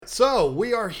so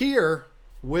we are here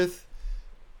with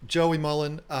Joey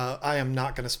Mullen. I am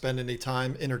not going to spend any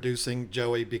time introducing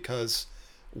Joey because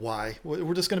why?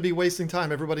 We're just going to be wasting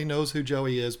time. Everybody knows who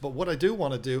Joey is. But what I do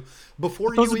want to do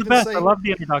before Those you are the even best. say, I love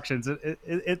the introductions.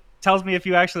 It tells me if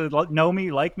you actually know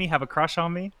me, like me, have a crush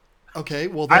on me. okay,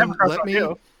 well I have a then crush on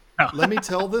you. No. let me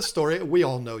tell this story. We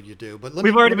all know you do, but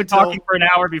We've already let me been talking tell. for an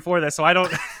hour before this, so I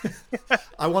don't.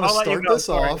 I want to I'll let you start go. this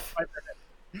Sorry. off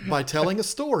by telling a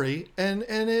story, and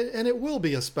it will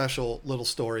be a special little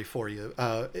story for you.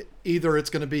 Either it's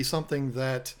going to be something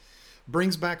that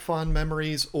brings back fond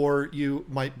memories, or you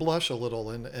might blush a little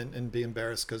and be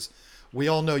embarrassed because we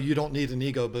all know you don't need an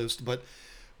ego boost. But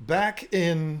back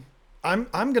in, I'm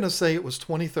going to say it was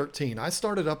 2013. I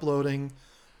started uploading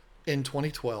in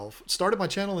 2012. Started my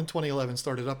channel in 2011.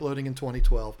 Started uploading in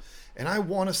 2012, and I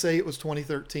want to say it was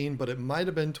 2013, but it might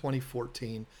have been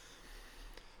 2014.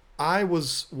 I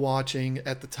was watching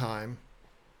at the time.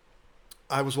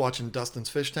 I was watching Dustin's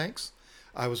Fish Tanks.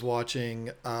 I was watching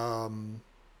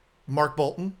Mark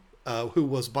Bolton, who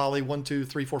was Bali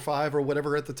 12345 or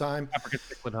whatever at the time. African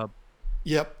Cichlid Hub.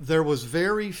 Yep, there was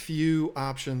very few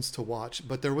options to watch,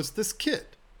 but there was this kid.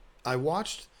 I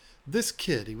watched this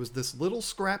kid. He was this little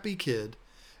scrappy kid,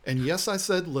 and yes, I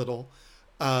said little,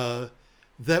 that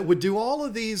would do all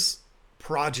of these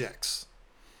projects.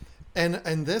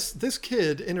 And this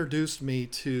kid introduced me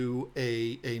to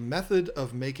a method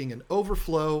of making an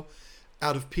overflow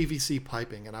out of PVC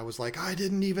piping. And I was like, I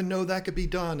didn't even know that could be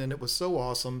done. And it was so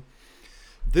awesome.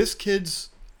 This kid's...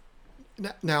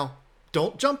 Now,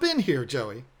 don't jump in here,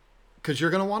 Joey, because you're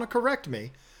going to want to correct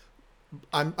me.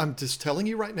 I'm just telling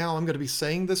you right now, I'm going to be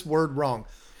saying this word wrong.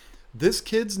 This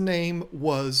kid's name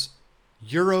was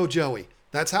Euro Joey.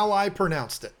 That's how I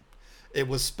pronounced it. It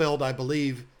was spelled, I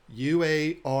believe,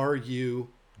 Uaru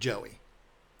Joey.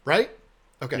 Right?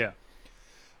 Okay. Yeah.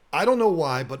 I don't know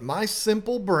why, but my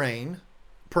simple brain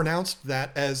pronounced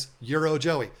that as Euro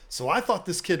Joey. So I thought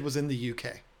this kid was in the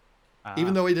UK,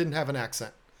 even though he didn't have an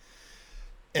accent.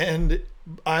 And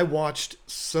I watched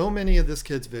so many of this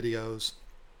kid's videos.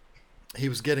 He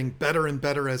was getting better and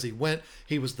better as he went.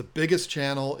 He was the biggest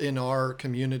channel in our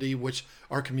community, which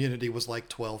our community was like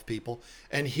 12 people.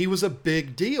 And he was a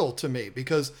big deal to me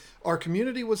because our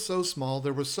community was so small.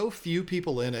 There was so few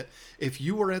people in it. If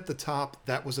you were at the top,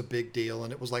 that was a big deal.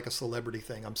 And it was like a celebrity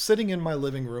thing. I'm sitting in my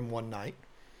living room one night.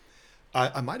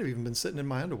 I might have even been sitting in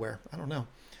my underwear. I don't know.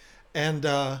 And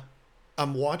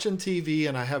I'm watching TV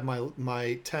and I have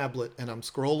my tablet and I'm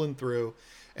scrolling through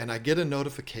and I get a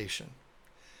notification.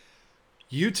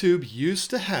 YouTube used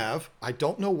to have, I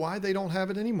don't know why they don't have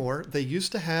it anymore. They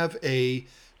used to have a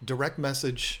direct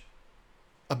message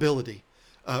ability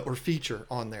or feature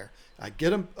on there. I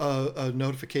get a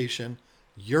notification,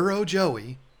 Euro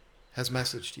Joey has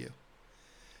messaged you.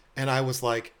 And I was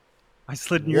like, I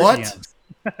slid in your what? DMs.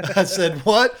 I said,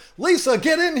 what? Lisa,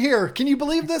 get in here. Can you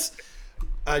believe this?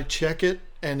 I check it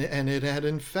and it had,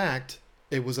 in fact,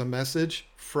 it was a message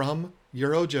from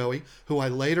Euro Joey, who I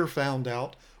later found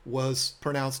out was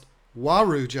pronounced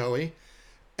Waru Joey,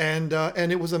 and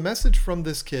it was a message from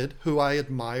this kid who I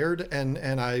admired and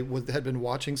had been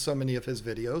watching so many of his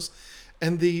videos,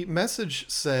 and the message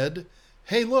said,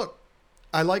 "Hey, look,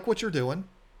 I like what you're doing.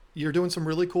 You're doing some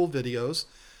really cool videos,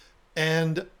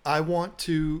 and I want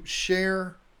to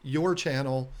share your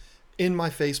channel in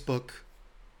my Facebook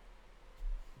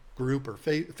group or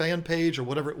fan page or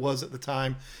whatever it was at the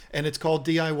time, and it's called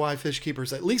DIY Fish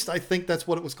Keepers. At least I think that's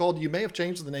what it was called. You may have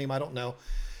changed the name, I don't know.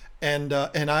 And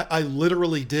I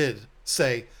literally did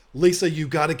say, Lisa, you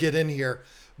got to get in here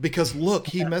because look,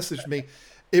 he messaged me.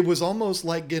 It was almost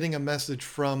like getting a message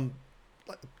from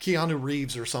Keanu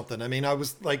Reeves or something. I mean, I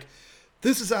was like,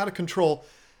 this is out of control.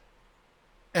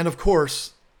 And of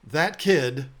course, that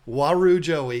kid, Waru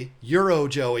Joey, Euro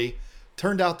Joey,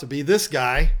 turned out to be this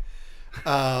guy.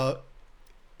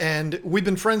 And we've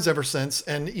been friends ever since.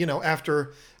 And, you know,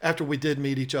 after we did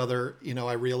meet each other, you know,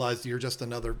 I realized you're just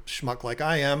another schmuck like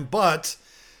I am. But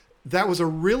that was a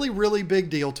really, really big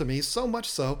deal to me. So much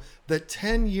so that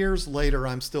 10 years later,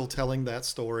 I'm still telling that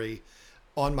story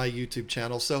on my YouTube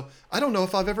channel. So I don't know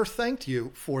if I've ever thanked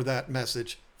you for that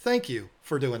message. Thank you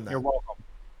for doing that. You're welcome.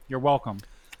 You're welcome.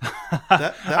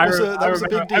 That was a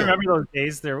big deal. I remember those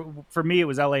days. There, for me, it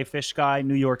was LA Fish Guy,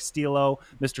 New York Stilo,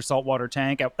 Mr. Saltwater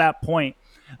Tank. At that point,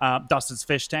 Dustin's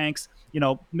Fish Tanks. You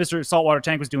know, Mr. Saltwater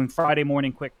Tank was doing Friday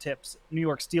morning quick tips. New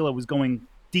York Stilo was going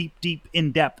deep,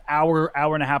 in depth, hour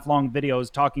and a half long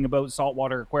videos talking about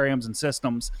saltwater aquariums and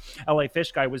systems. LA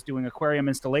Fish Guy was doing aquarium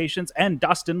installations, and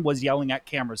Dustin was yelling at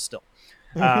cameras still.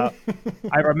 I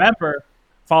remember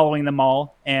following them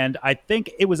all. And I think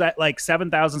it was at like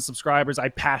 7,000 subscribers. I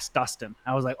passed Dustin.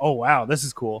 I was like, oh, wow, this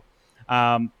is cool.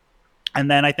 And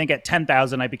then I think at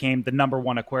 10,000, I became the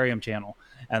 #1 aquarium channel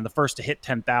and the first to hit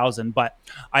 10,000. But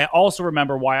I also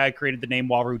remember why I created the name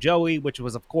Waru Joey, which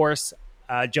was, of course,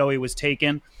 Joey was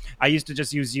taken. I used to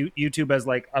just use YouTube as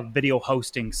like a video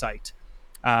hosting site,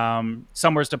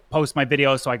 somewhere to post my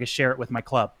videos so I could share it with my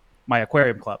club, my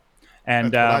aquarium club.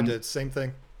 And that's what I did. Same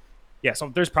thing. Yeah,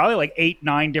 so there's probably like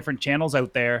 8-9 different channels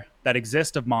out there that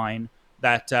exist of mine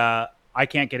that I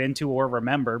can't get into or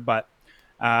remember, but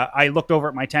I looked over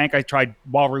at my tank. I tried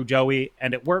Waru Joey,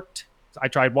 and it worked. I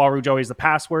tried Waru Joey as the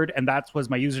password, and that was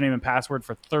my username and password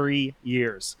for 3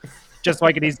 years, just so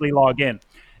I could easily log in.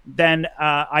 Then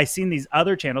I seen these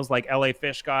other channels like LA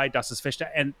Fish Guy, Dustin's Fish,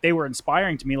 and they were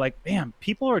inspiring to me. Like, man,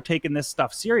 people are taking this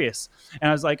stuff serious. And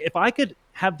I was like, if I could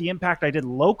have the impact I did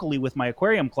locally with my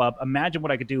aquarium club, imagine what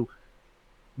I could do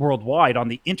worldwide on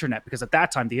the internet, because at that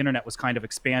time the internet was kind of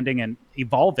expanding and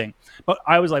evolving. But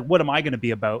I was like, what am I going to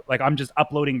be about? Like, I'm just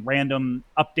uploading random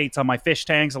updates on my fish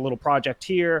tanks, a little project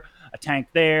here, a tank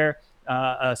there,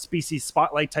 a species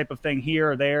spotlight type of thing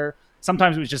here or there.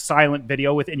 Sometimes it was just silent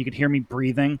video with it and you could hear me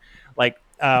breathing, like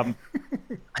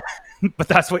but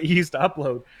that's what you used to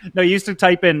upload. No, you used to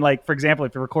type in, like, for example,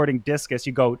 if you're recording Discus,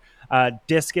 you go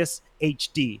Discus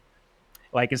HD,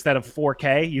 like instead of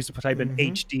 4K you used to type in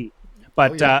HD.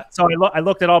 But so I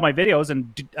looked at all my videos, and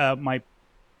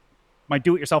my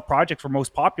do-it-yourself projects were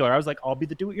most popular. I was like, I'll be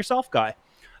the do-it-yourself guy.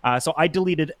 So I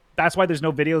deleted. That's why there's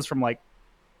no videos from like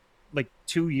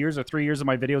 2 years or 3 years of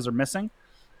my videos are missing.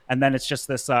 And then it's just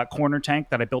this corner tank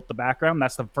that I built the background.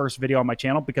 That's the first video on my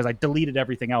channel because I deleted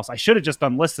everything else. I should have just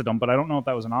unlisted them, but I don't know if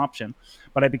that was an option.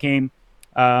 But I became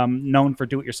known for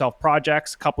do-it-yourself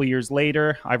projects. A couple years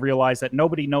later, I realized that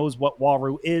nobody knows what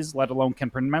Waru is, let alone can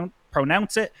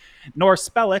pronounce it, nor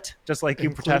spell it, just like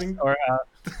you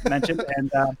mentioned.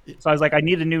 And so I was like, I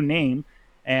need a new name.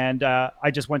 And I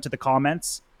just went to the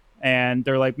comments, and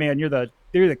they're like, man, you're the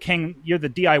king. You're the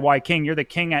DIY king. You're the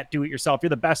king at do-it-yourself. You're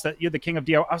the best. You're the king of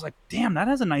DIY. I was like, damn, that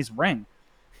has a nice ring.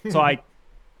 So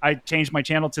I changed my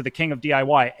channel to the King of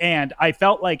DIY. And I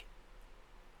felt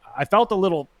a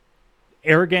little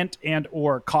arrogant and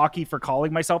or cocky for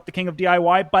calling myself the King of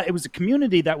DIY, but it was a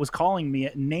community that was calling me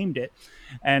it and named it.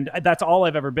 And that's all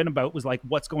I've ever been about, was like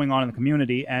what's going on in the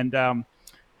community. And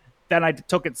then I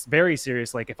took it very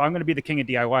serious. Like, if I'm going to be the King of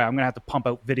DIY, I'm going to have to pump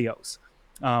out videos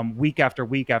week after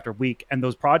week after week. And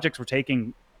those projects were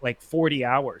taking like 40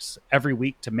 hours every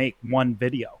week to make one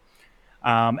video.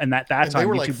 And at that time, they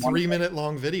were YouTube like 3-minute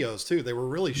long videos too. They were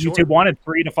really short. YouTube wanted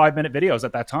 3 to 5 minute videos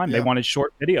at that time. Yeah. They wanted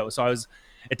short videos. So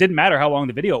it didn't matter how long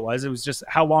the video was. It was just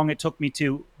how long it took me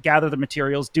to gather the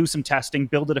materials, do some testing,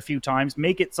 build it a few times,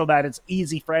 make it so that it's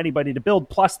easy for anybody to build.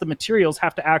 Plus the materials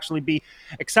have to actually be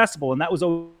accessible. And that was,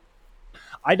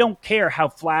 I don't care how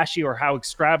flashy or how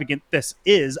extravagant this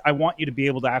is. I want you to be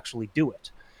able to actually do it.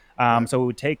 So it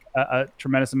would take a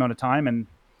tremendous amount of time. And,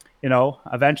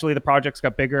 eventually the projects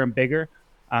got bigger and bigger,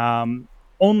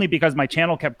 only because my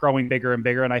channel kept growing bigger and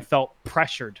bigger. And I felt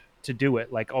pressured to do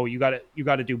it. Like, oh, you got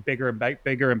to do bigger and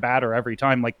badder every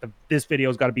time. Like this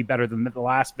video's got to be better than the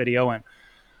last video.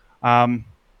 And,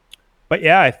 but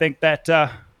yeah, I think that,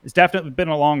 it's definitely been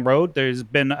a long road. There's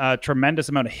been a tremendous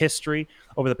amount of history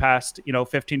over the past,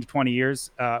 15 to 20 years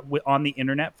on the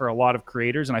internet for a lot of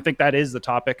creators. And I think that is the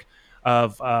topic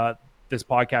of this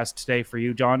podcast today for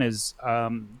you, John, is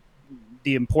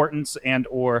the importance and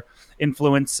or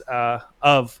influence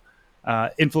of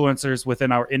influencers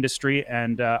within our industry,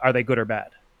 and are they good or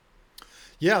bad?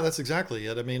 Yeah, that's exactly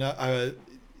it. I mean,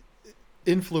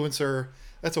 influencer,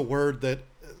 that's a word that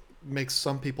makes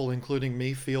some people, including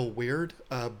me, feel weird,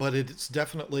 but it's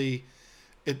definitely,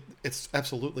 it's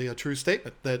absolutely a true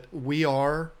statement that we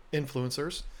are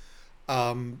influencers.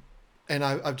 And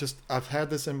I've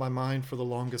had this in my mind for the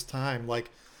longest time.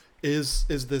 Like, is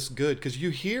this good? Because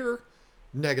you hear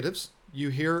negatives. You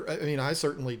hear, I mean, I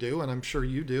certainly do, and I'm sure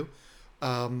you do.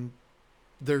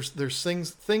 There's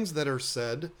things that are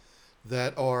said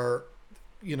that are,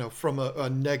 from a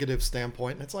negative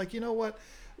standpoint. And it's like, you know what?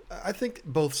 I think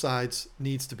both sides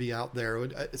needs to be out there.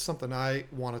 It's something I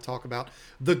want to talk about,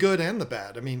 the good and the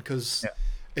bad. I mean, because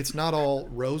it's not all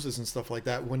roses and stuff like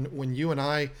that. When you and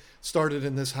I started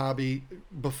in this hobby,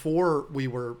 before we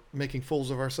were making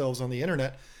fools of ourselves on the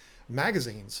internet,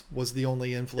 magazines was the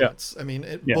only influence. I mean,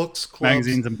 books, clubs.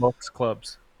 Magazines and books,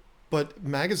 clubs. But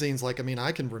magazines, like, I mean,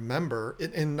 I can remember,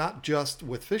 and not just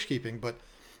with fish keeping, but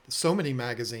so many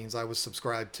magazines I was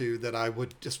subscribed to that I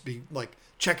would just be like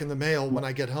checking the mail when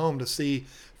I get home to see.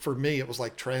 For me, it was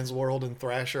like Transworld and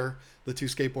Thrasher, the two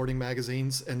skateboarding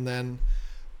magazines. And then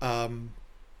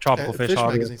Tropical Fish fish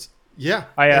Hobby. magazines. Yeah,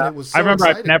 I and it was so I remember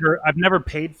exciting. I've never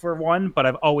paid for one, but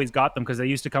I've always got them because they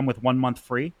used to come with 1 month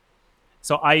free.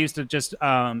 So I used to just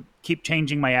keep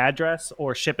changing my address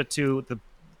or ship it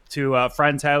to a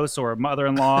friend's house or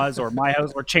mother-in-law's or my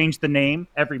house, or change the name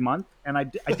every month. And I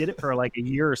did it for like a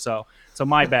year or so. So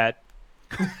my bad.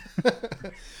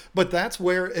 But that's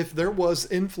where, if there was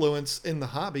influence in the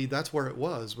hobby, that's where it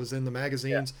was in the Yeah.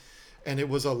 magazines, and it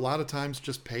was a lot of times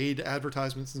just paid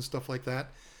advertisements and stuff like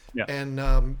that. Yeah.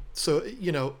 And so,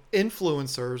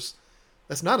 influencers,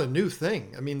 that's not a new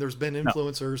thing. I mean, there's been No.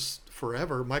 influencers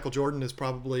forever. Michael Jordan is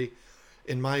probably,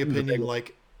 in my The opinion, biggest,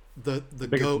 like the the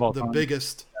biggest of goat, all the time.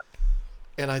 biggest.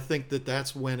 And I think that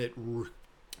that's when it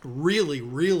really,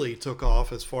 really took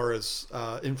off as far as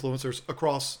influencers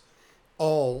across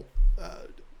all, uh,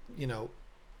 you know,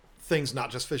 things,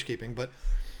 not just fish keeping, but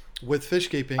with fish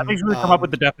I keeping. think you should come up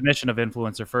with the definition of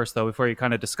influencer first, though, before you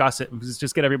kind of discuss it.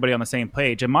 Just get everybody on the same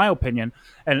page. In my opinion,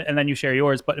 and then you share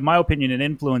yours. But in my opinion,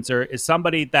 an influencer is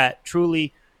somebody that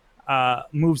truly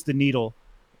moves the needle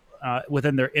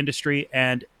within their industry,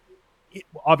 and it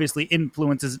obviously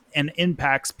influences and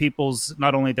impacts people's,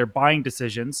 not only their buying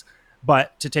decisions,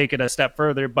 but to take it a step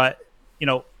further, but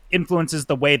influences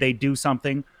the way they do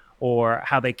something or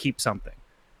how they keep something.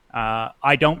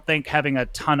 I don't think having a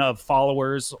ton of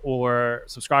followers or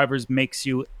subscribers makes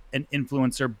you an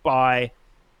influencer by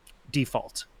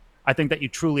default. I think that you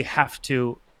truly have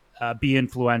to be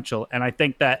influential, and I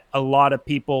think that a lot of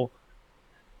people.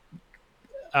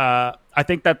 I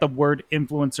think that the word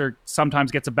influencer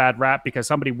sometimes gets a bad rap because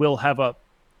somebody will have a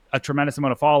tremendous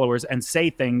amount of followers and say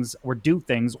things or do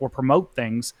things or promote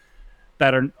things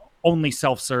that are only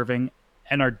self-serving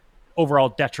and are overall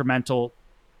detrimental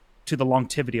to the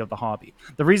longevity of the hobby.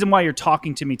 The reason why you're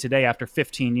talking to me today after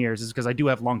 15 years is because I do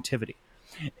have longevity.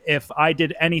 If I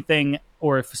did anything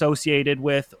or associated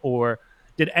with or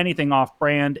did anything off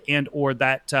brand and or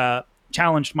that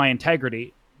challenged my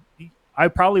integrity, I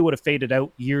probably would have faded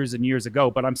out years and years ago,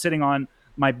 but I'm sitting on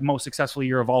my most successful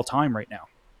year of all time right now.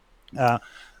 Uh,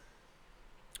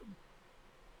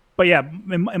 but yeah,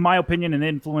 in my opinion, an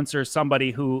influencer is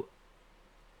somebody who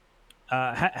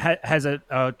has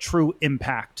a true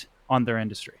impact on their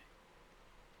industry.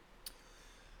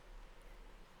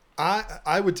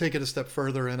 I would take it a step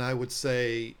further, and I would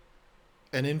say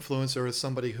an influencer is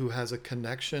somebody who has a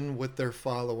connection with their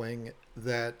following,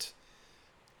 that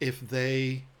if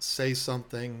they say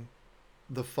something,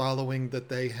 the following that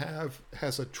they have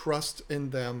has a trust in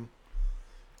them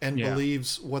and Yeah.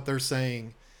 believes what they're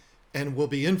saying and will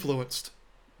be influenced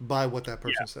by what that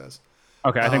person Yeah. says.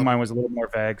 Okay. I think Um, mine was a little more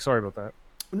vague. Sorry about that.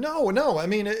 no. I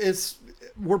mean,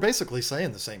 we're basically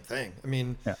saying the same thing. I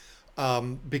mean, Yeah.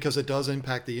 because it does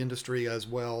impact the industry as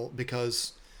well.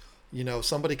 Because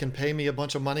somebody can pay me a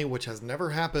bunch of money, which has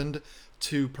never happened,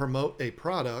 to promote a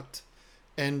product,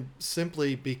 and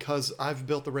simply because I've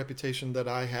built the reputation that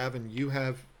I have, and you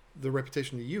have the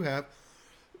reputation that you have,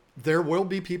 there will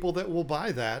be people that will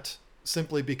buy that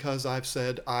simply because I've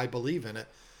said I believe in it.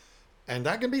 And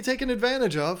that can be taken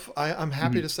advantage of. I'm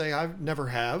happy Mhm. to say I never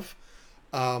have.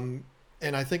 Um,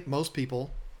 and I think most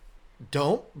people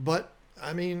don't, but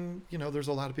I mean, there's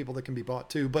a lot of people that can be bought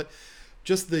too. But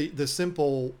just the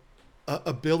simple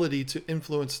ability to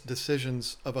influence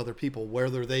decisions of other people,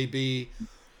 whether they be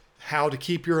how to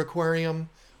keep your aquarium,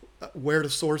 where to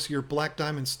source your black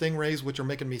diamond stingrays, which are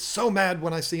making me so mad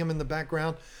when I see them in the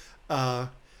background. Uh,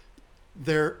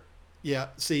 they're, yeah,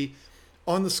 see,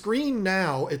 on the screen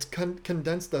now, it's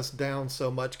condensed us down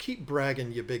so much. Keep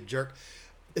bragging, you big jerk.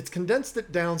 It's condensed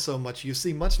it down so much. You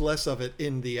see much less of it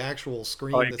in the actual Oh,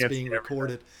 screen you that's can't see being everything.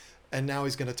 recorded. And now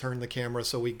he's going to turn the camera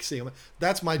so we can see him.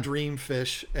 That's my dream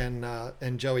fish, and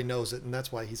Joey knows it, and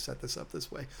that's why he set this up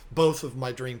this way. Both of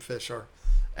my dream fish are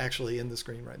actually in the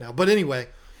screen right now. But anyway,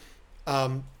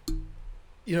 um,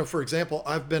 for example,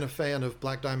 I've been a fan of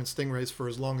black diamond stingrays for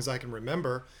as long as I can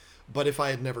remember. But if I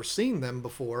had never seen them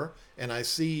before and I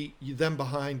see them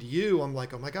behind you, I'm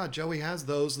like, oh my God, Joey has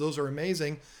those. Those are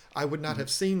amazing. I would not Mhm. have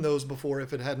seen those before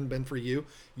if it hadn't been for you.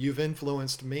 You've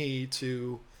influenced me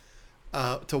to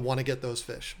want to get those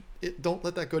fish. Don't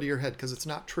let that go to your head because it's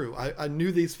not true. I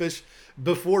knew these fish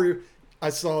before I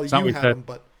saw It's not you what you had said. them,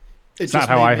 but it It's not just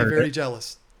how made I me heard it. very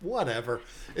jealous. Whatever.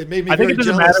 It made me I think it very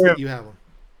doesn't jealous matter that you have them.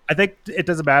 I think it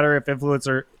doesn't matter if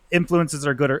influences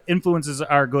are good or influences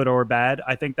are good or bad.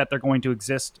 I think that they're going to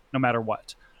exist no matter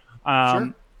what.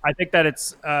 Sure. I think that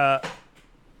it's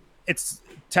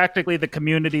technically the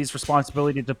community's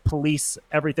responsibility to police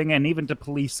everything and even to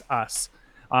police us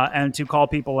and to call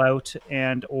people out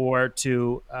and or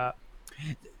to.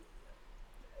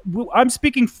 I'm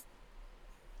speaking.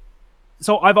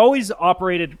 So I've always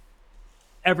operated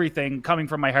everything coming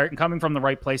from my heart and coming from the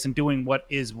right place and doing what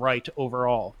is right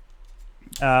overall.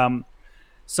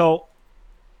 So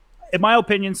in my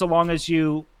opinion, so long as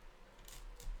you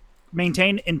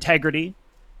maintain integrity,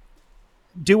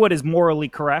 do what is morally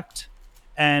correct,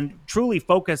 and truly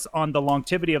focus on the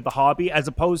longevity of the hobby as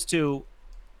opposed to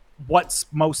what's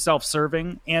most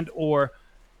self-serving and or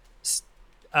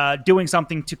doing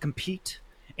something to compete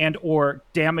and or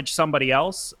damage somebody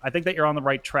else, I think that you're on the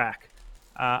right track.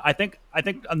 I think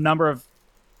a number of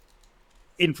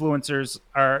influencers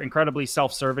are incredibly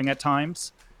self-serving at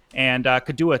times and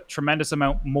could do a tremendous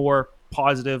amount more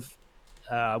positive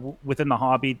within the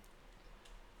hobby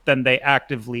than they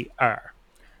actively are.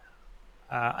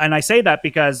 And I say that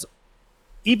because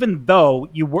even though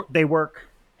they work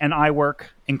and I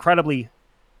work incredibly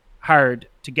hard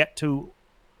to get to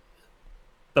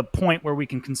the point where we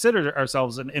can consider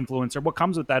ourselves an influencer, what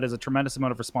comes with that is a tremendous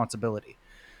amount of responsibility.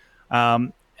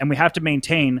 And we have to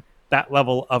maintain that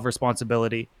level of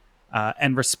responsibility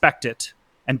and respect it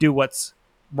and do what's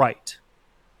right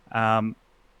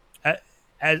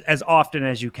as often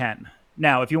as you can.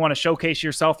 Now, if you want to showcase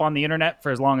yourself on the internet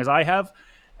for as long as I have,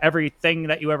 everything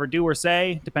that you ever do or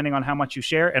say, depending on how much you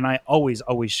share, and I always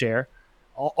share,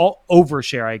 I'll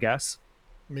overshare, I guess.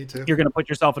 Me too. You're going to put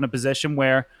yourself in a position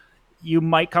where you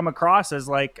might come across as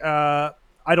like, I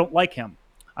don't like him.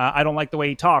 I don't like the way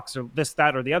he talks or this,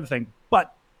 that, or the other thing.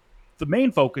 But the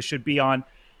main focus should be on,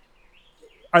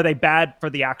 are they bad for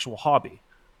the actual hobby?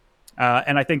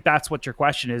 And I think that's what your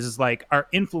question is like, are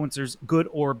influencers good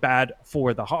or bad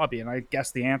for the hobby? And I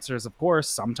guess the answer is, of course,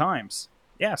 sometimes.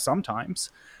 Yeah, sometimes.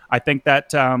 I think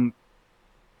that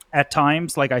at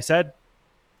times, like I said,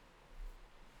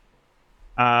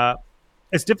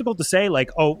 it's difficult to say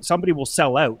like, oh, somebody will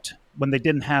sell out when they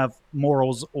didn't have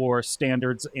morals or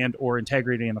standards and or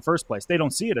integrity in the first place. They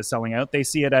don't see it as selling out. They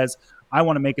see it as, I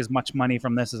want to make as much money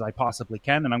from this as I possibly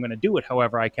can, and I'm going to do it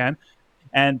however I can.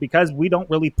 And because we don't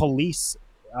really police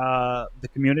the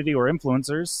community or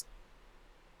influencers,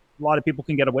 a lot of people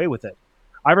can get away with it.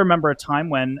 I remember a time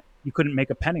when you couldn't make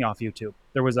a penny off YouTube.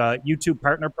 There was a YouTube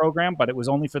partner program, but it was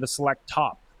only for the select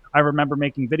top. I remember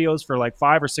making videos for like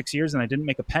 5 or 6 years and I didn't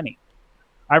make a penny.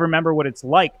 I remember what it's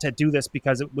like to do this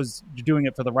because you're doing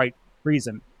it for the right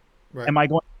reason. Right. Am I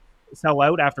going to sell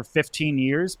out after 15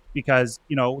 years because,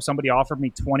 somebody offered me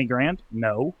 20 grand?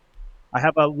 No. I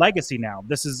have a legacy now.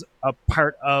 This is a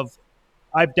part of,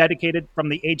 I've dedicated from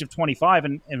the age of 25.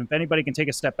 And if anybody can take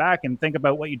a step back and think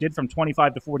about what you did from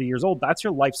 25 to 40 years old, that's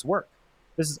your life's work.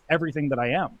 This is everything that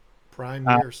I am. Prime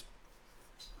years.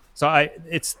 So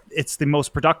it's the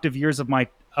most productive years of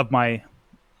my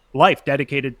life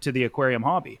dedicated to the aquarium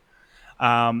hobby.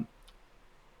 And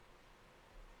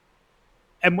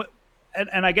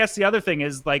I guess the other thing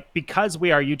is like, because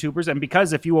we are YouTubers and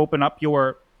because if you open up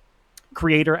your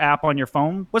creator app on your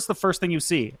phone, what's the first thing you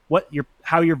see?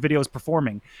 How your video is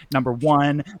performing. Number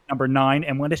 1, number 9.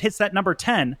 And when it hits that number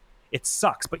 10, it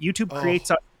sucks. But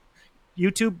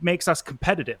YouTube makes us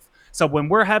competitive. So when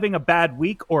we're having a bad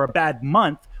week or a bad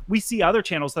month, we see other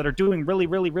channels that are doing really,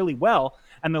 really, really well.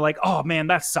 And they're like, oh man,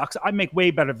 that sucks. I make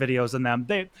way better videos than them.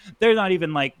 They're not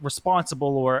even like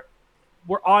responsible, or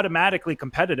we're automatically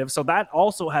competitive. So that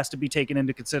also has to be taken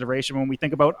into consideration when we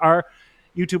think about our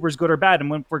YouTubers good or bad. And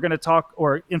when we're going to talk,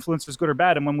 or influencers good or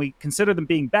bad, and when we consider them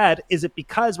being bad, is it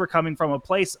because we're coming from a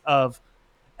place of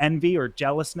envy or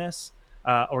jealousness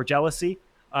or jealousy,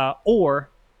 or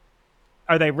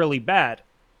are they really bad?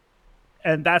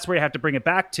 And that's where you have to bring it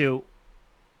back to,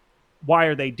 why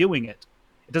are they doing it?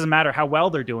 It doesn't matter how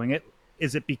well they're doing it.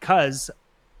 Is it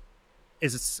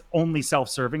only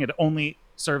self-serving? It only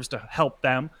serves to help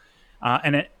them,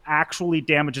 and it actually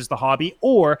damages the hobby?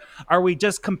 Or are we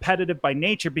just competitive by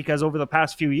nature because over the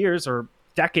past few years or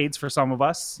decades for some of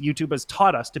us, YouTube has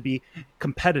taught us to be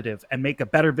competitive and make a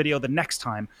better video the next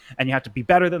time, and you have to be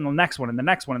better than the next one and the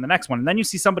next one and the next one. And then you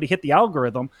see somebody hit the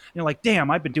algorithm and you're like, damn,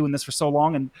 I've been doing this for so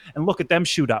long, and look at them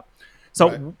shoot up. So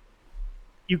right.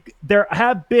 There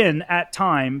have been at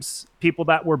times people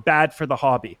that were bad for the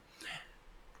hobby,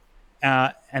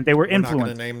 and they were influenced. We're not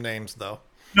going to name names though.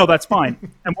 No, that's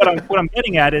fine. And what I'm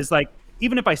getting at is, like,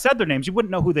 even if I said their names, you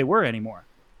wouldn't know who they were anymore.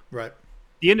 Right.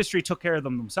 The industry took care of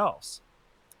them themselves.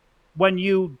 When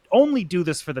you only do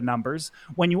this for the numbers,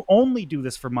 when you only do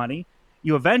this for money,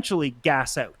 you eventually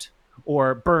gas out,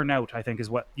 or burn out, I think is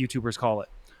what YouTubers call it.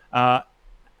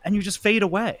 And you just fade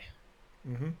away.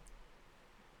 Mm-hmm.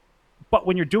 But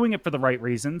when you're doing it for the right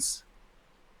reasons,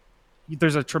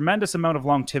 there's a tremendous amount of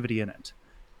longevity in it.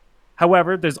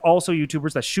 However, there's also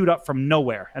YouTubers that shoot up from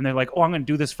nowhere, and they're like, oh, I'm going to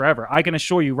do this forever. I can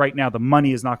assure you right now the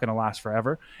money is not going to last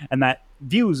forever, and that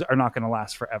views are not going to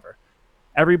last forever.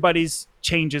 everybody's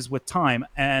changes with time,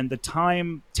 and the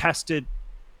time tested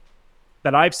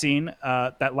that I've seen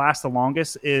that lasts the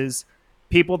longest is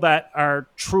people that are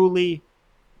truly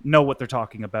know what they're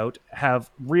talking about, have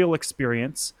real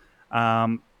experience,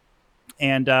 and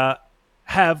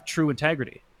have true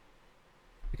integrity.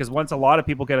 Because once a lot of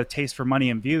people get a taste for money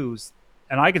and views,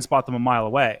 and I can spot them a mile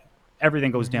away,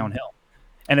 everything goes downhill.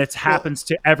 And it happens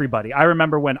to everybody. I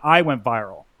remember when I went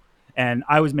viral and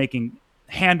I was making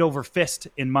hand over fist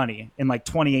in money in like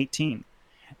 2018.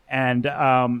 And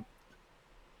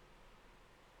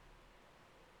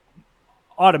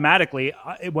automatically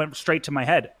it went straight to my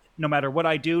head. No matter what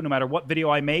I do, no matter what video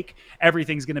I make,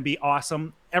 everything's going to be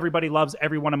awesome. Everybody loves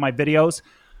every one of my videos.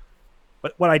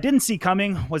 But what I didn't see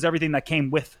coming was everything that came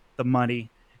with the money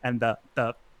and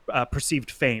the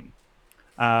perceived fame.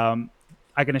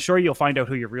 I can assure you, you'll find out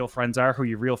who your real friends are, who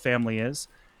your real family is.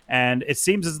 And it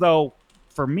seems as though,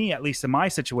 for me, at least in my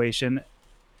situation,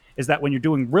 is that when you're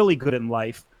doing really good in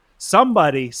life,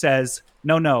 somebody says,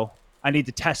 no, I need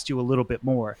to test you a little bit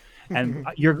more. And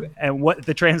what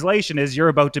the translation is, you're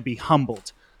about to be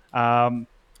humbled. But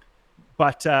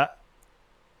I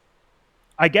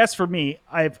guess for me,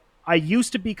 I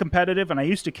used to be competitive and I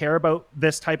used to care about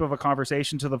this type of a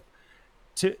conversation to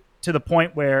the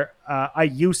point where I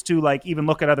used to like even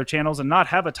look at other channels and not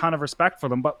have a ton of respect for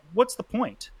them. But what's the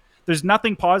point? There's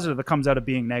nothing positive that comes out of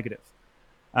being negative.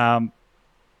 We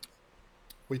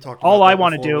talked about all that I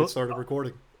want to before do. we started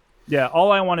recording. Yeah,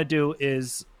 all I want to do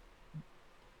is,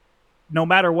 no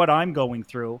matter what I'm going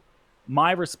through,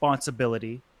 my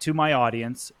responsibility to my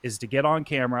audience is to get on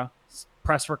camera,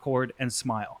 press record, and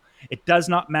smile. It does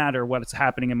not matter what's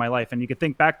happening in my life. And you can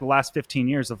think back the last 15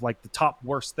 years of like the top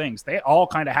worst things. They all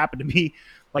kind of happened to me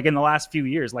like in the last few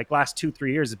years, like last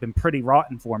 2-3 years have been pretty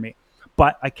rotten for me.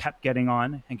 But I kept getting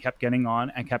on and kept getting on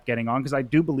and kept getting on because I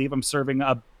do believe I'm serving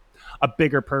a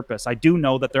bigger purpose. I do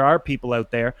know that there are people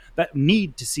out there that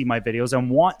need to see my videos and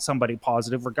want somebody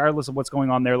positive, regardless of what's going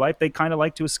on in their life. They kind of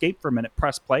like to escape for a minute,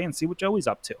 press play, and see what Joey's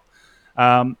up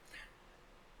to.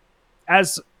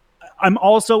 As I'm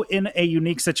also in a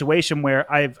unique situation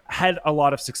where I've had a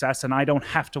lot of success and I don't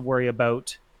have to worry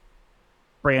about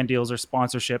brand deals or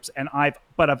sponsorships. And I've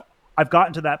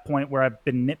gotten to that point where I've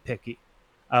been nitpicky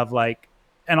of like,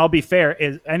 and I'll be fair,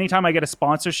 is anytime I get a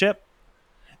sponsorship,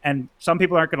 and some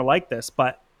people aren't going to like this,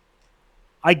 but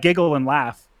I giggle and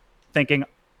laugh thinking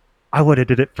I would have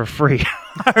did it for free.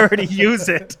 I already use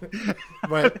it.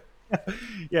 Right.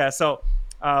 Yeah. So,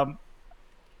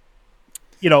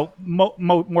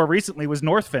 more recently was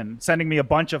Northfin sending me a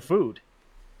bunch of food.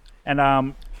 And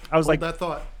I was like, that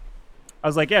thought. I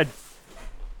was like, yeah.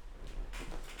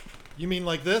 You mean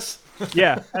like this?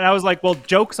 Yeah. And I was like, well,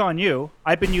 joke's on you.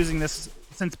 I've been using this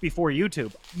since before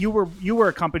YouTube. You were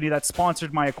a company that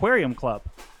sponsored my aquarium club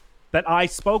that I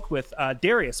spoke with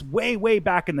Darius way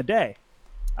back in the day.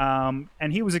 And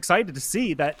he was excited to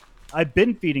see that I've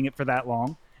been feeding it for that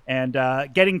long and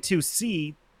getting to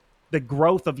see the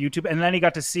growth of YouTube. And then he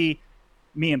got to see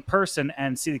me in person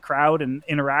and see the crowd and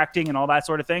interacting and all that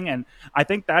sort of thing. And I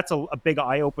think that's a big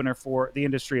eye opener for the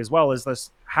industry as well, is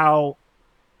this how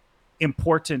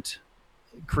important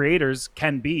creators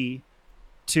can be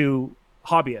to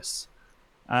hobbyists.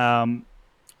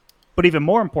 But even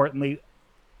more importantly,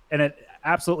 and it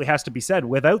absolutely has to be said,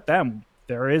 without them,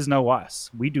 there is no us.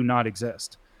 We do not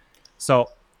exist. So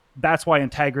that's why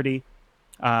integrity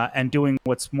and doing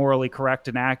what's morally correct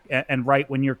and right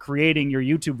when you're creating your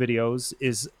YouTube videos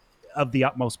is of the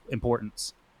utmost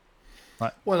importance.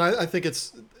 But, well, I think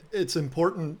it's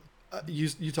important.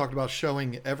 You talked about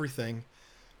showing everything.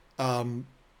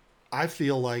 I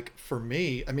feel like for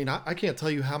me, I mean, I can't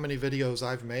tell you how many videos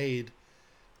I've made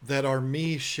that are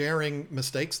me sharing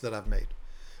mistakes that I've made.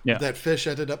 Yeah. That fish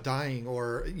ended up dying,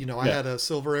 or, I had a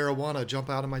silver arowana jump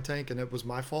out of my tank and it was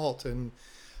my fault. And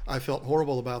I felt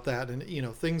horrible about that. And,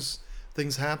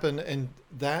 things happen. And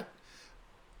that,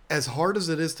 as hard as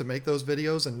it is to make those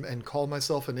videos and call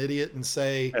myself an idiot and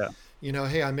say,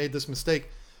 hey, I made this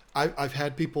mistake. I've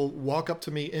had people walk up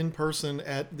to me in person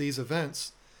at these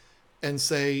events and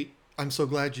say, I'm so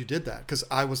glad you did that because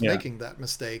I was making that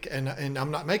mistake and I'm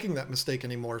not making that mistake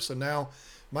anymore. So now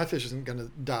my fish isn't going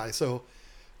to die. So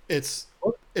it's a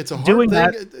hard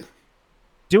thing.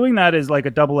 Doing that is like a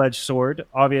double-edged sword.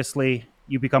 Obviously,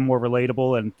 you become more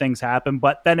relatable and things happen,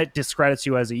 but then it discredits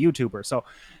you as a YouTuber. So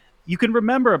you can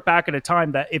remember back at a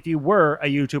time that if you were a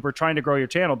YouTuber trying to grow your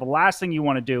channel, the last thing you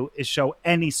want to do is show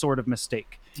any sort of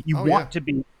mistake. You want to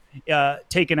be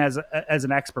taken as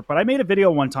an expert. But I made a video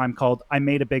one time called I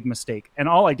Made a Big Mistake. And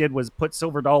all I did was put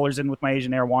silver dollars in with my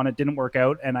Asian arowana. It didn't work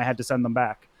out and I had to send them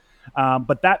back.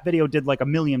 But that video did like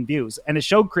 1 million views, and it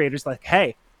showed creators like,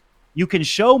 hey, you can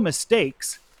show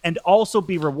mistakes and also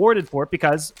be rewarded for it,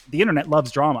 because the internet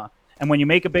loves drama. And when you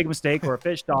make a big mistake or a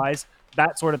fish dies,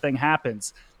 that sort of thing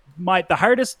happens. The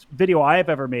hardest video I have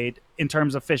ever made in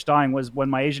terms of fish dying was when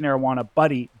my Asian arowana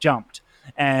buddy jumped,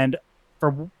 and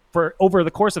for over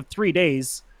the course of 3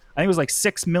 days, I think it was like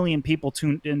 6 million people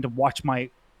tuned in to watch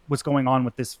what's going on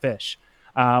with this fish.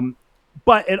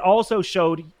 But it also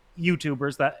showed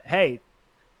YouTubers that, hey,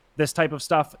 this type of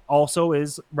stuff also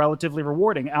is relatively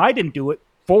rewarding. And I didn't do it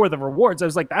for the rewards. I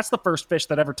was like, that's the first fish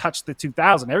that ever touched the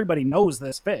 2000. Everybody knows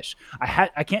this fish.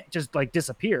 I can't just like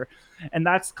disappear. And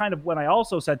that's kind of when I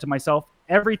also said to myself,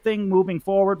 everything moving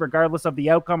forward, regardless of the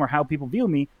outcome or how people view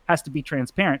me, has to be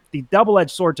transparent. The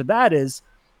double-edged sword to that is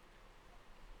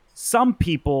some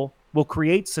people will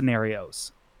create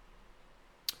scenarios.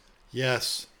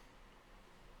 Yes.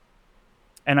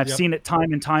 And I've seen it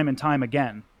time and time and time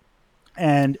again.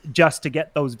 And just to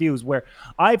get those views, where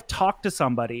I've talked to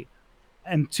somebody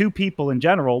and two people in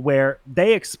general where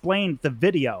they explained the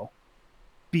video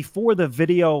before the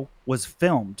video was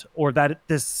filmed, or that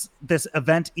this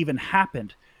event even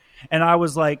happened. And I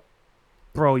was like,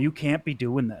 bro, you can't be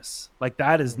doing this. Like,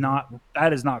 that is not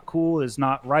cool. It is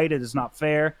not right. It is not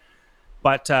fair.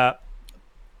 But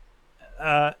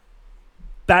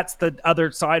that's the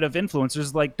other side of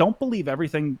influencers. Like, don't believe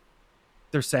everything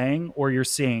they're saying or you're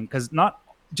seeing, because not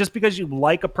just because you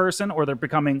like a person or they're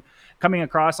coming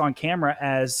across on camera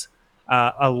as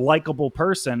a likable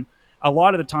person, a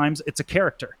lot of the times it's a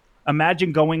character.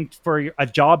 Imagine going for a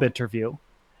job interview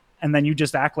and then you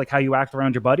just act like how you act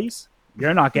around your buddies.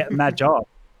 You're not getting that job.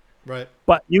 Right.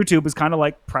 But YouTube is kind of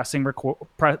like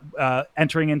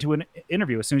entering into an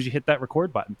interview as soon as you hit that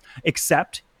record button,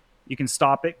 except you can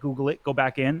stop it, Google it, go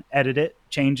back in, edit it,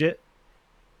 change it.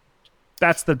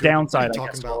 That's the downside. What are you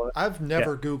talking about? I've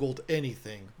never Googled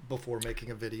anything before making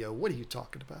a video. What are you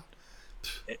talking about?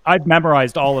 I've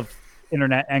memorized all of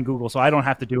internet and Google, so I don't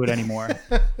have to do it anymore.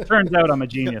 Turns out I'm a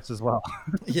genius as well.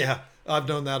 Yeah, I've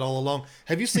known that all along.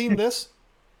 Have you seen this?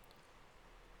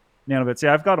 Nanobits.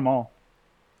 Yeah, I've got them all.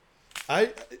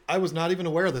 I was not even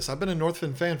aware of this. I've been a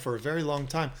Northfin fan for a very long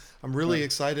time. I'm really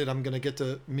excited. I'm going to get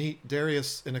to meet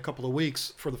Darius in a couple of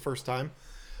weeks for the first time.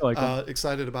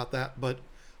 Excited about that. But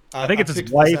I think it's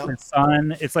his wife and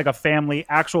son. It's like a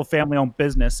actual family-owned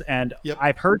business. And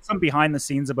I've heard some behind the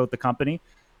scenes about the company,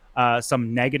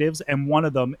 some negatives. And one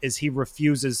of them is he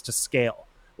refuses to scale.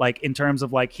 Like, in terms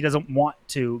of like, he doesn't want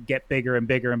to get bigger and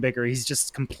bigger and bigger. He's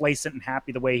just complacent and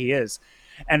happy the way he is.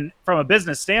 And from a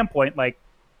business standpoint, like,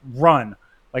 run.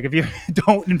 Like, if you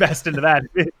don't invest into that.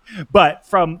 But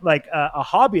from like a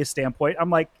hobbyist standpoint, I'm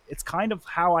like, it's kind of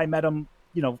how I met him,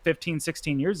 15,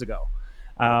 16 years ago.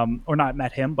 Or not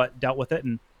met him, but dealt with it.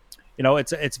 And,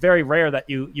 it's very rare that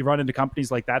you run into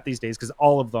companies like that these days, because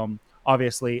all of them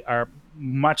obviously are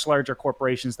much larger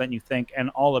corporations than you think and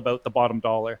all about the bottom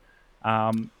dollar.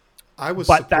 I was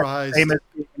surprised. Same as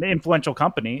an influential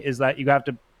company is that you have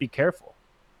to be careful.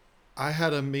 I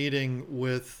had a meeting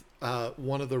with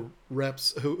one of the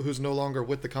reps who's no longer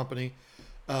with the company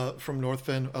from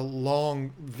Northfin, a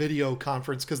long video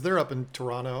conference, because they're up in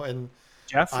Toronto, and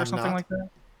Jeff or something like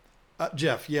that.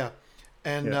 Jeff, yeah,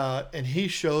 and he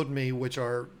showed me, which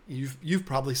are you've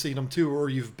probably seen them too, or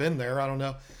you've been there. I don't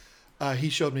know. He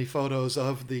showed me photos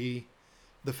of the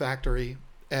factory,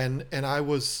 and I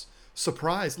was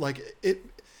surprised. Like,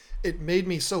 it made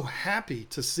me so happy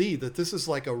to see that this is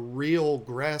like a real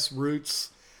grassroots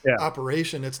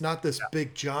operation. It's not this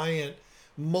big giant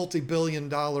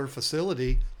multi-billion-dollar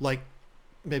facility like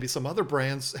maybe some other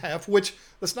brands have, which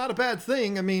that's not a bad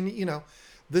thing. I mean,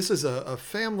 this is a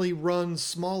family-run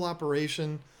small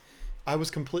operation. I was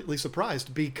completely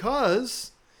surprised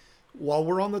because while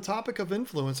we're on the topic of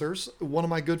influencers, one of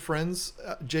my good friends,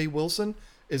 Jay Wilson,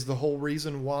 is the whole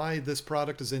reason why this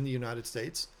product is in the United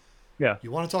States. Yeah.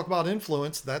 You want to talk about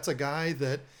influence? That's a guy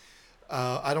that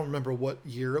I don't remember what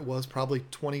year it was, probably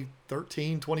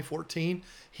 2013, 2014.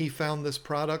 He found this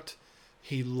product.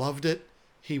 He loved it.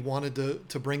 He wanted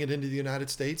to bring it into the United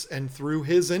States. And through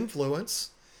his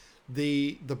influence,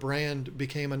 the brand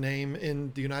became a name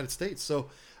in the United States. So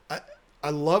I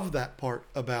love that part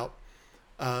about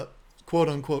quote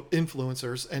unquote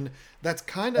influencers. And that's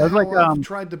kind of how I've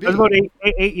tried to be. It was about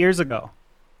eight years ago.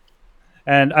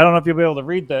 And I don't know if you'll be able to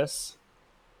read this.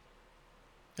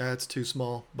 It's too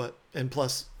small, and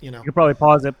plus, you could probably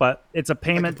pause it, but it's a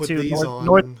payment to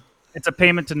it's a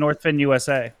payment to Northfin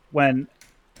USA. When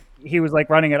he was like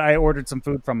running it, I ordered some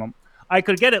food from him. I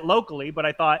could get it locally, but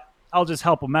I thought I'll just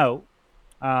help him out.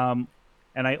 And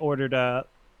I ordered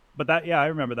but that, I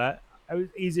remember that. It was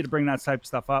easy to bring that type of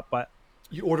stuff up, but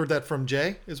You ordered that from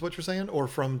Jay, is what you're saying, or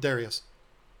from Darius?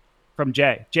 From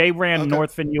Jay. Jay ran Okay.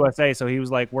 Northfin USA, so he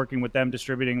was like working with them,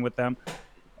 distributing with them.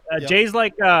 Yep. Jay's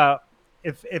like,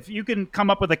 if you can come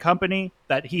up with a company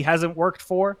that he hasn't worked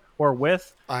for or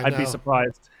with, I'd be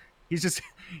surprised. He just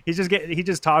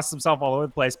tosses himself all over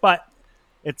the place. But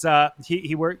it's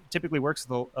typically works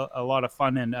with a lot of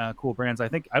fun and cool brands. I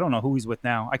don't know who he's with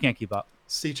now. I can't keep up.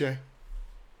 CJ.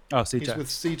 Oh, CJ. He's with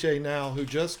CJ now, who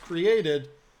just created,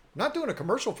 not doing a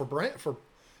commercial for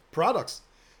products.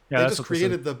 Yeah, they just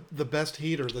created the best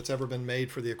heater that's ever been made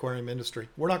for the aquarium industry.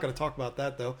 We're not going to talk about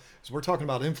that, though, because we're talking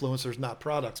about influencers, not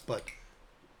products. But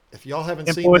if y'all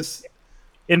haven't seen this...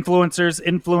 Influencers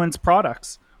influence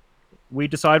products. We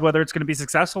decide whether it's going to be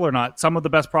successful or not. Some of the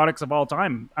best products of all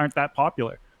time aren't that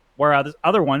popular, whereas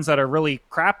other ones that are really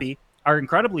crappy are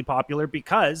incredibly popular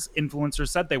because influencers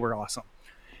said they were awesome.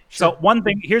 Sure. So one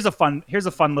thing, here's a fun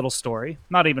little story.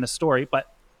 Not even a story,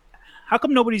 but how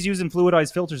come nobody's using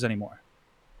fluidized filters anymore?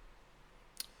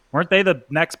 Weren't they the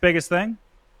next biggest thing?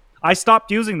 I stopped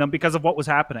using them because of what was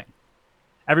happening.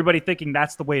 Everybody thinking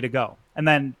that's the way to go. And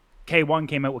then K1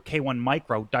 came out with K1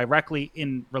 Micro directly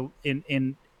in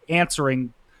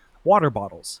answering water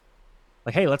bottles.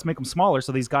 Like, hey, let's make them smaller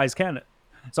so these guys can.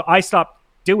 So I stopped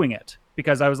doing it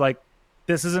because I was like,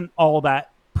 this isn't all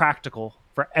that practical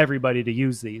for everybody to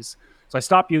use these. So I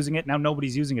stopped using it. Now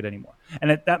nobody's using it anymore.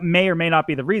 And that may or may not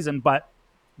be the reason, but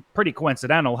pretty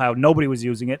coincidental how nobody was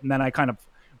using it. And then I kind of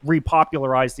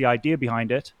repopularized the idea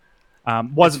behind it.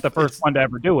 Wasn't the first one to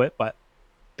ever do it, but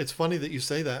it's funny that you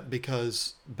say that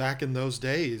because back in those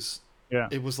days,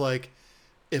 it was like,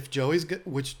 if Joey's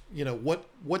which, you know,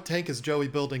 what tank is Joey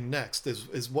building next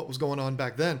is what was going on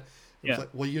back then. It was like,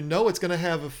 well, you know, it's going to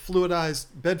have a fluidized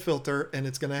bed filter and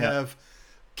it's going to have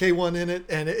K1 in it.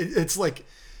 And it's like,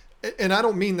 and I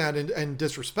don't mean that in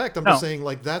disrespect. I'm just saying,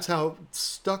 like, that's how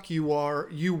stuck you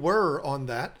were on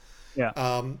that. Yeah.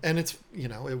 And it's, you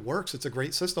know, it works. It's a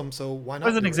great system. So why not?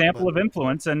 As an example of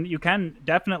influence, and you can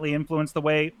definitely influence the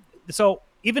way. So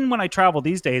even when I travel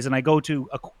these days and I go to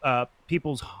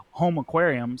people's home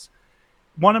aquariums,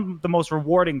 one of the most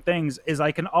rewarding things is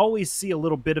I can always see a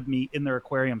little bit of me in their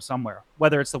aquarium somewhere,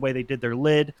 whether it's the way they did their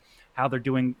lid, how they're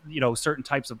doing, you know, certain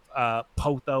types of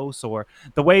pothos, or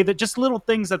the way that just little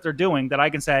things that they're doing that I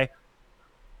can say,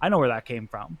 I know where that came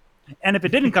from. And if it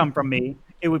didn't come from me,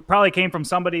 it would probably came from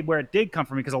somebody where it did come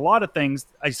from me, because a lot of things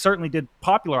I certainly did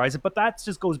popularize it. But that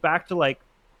just goes back to, like,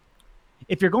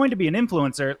 if you're going to be an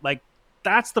influencer, like,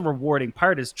 that's the rewarding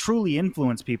part, is truly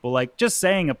influence people. Like, just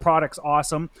saying a product's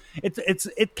awesome,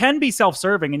 it can be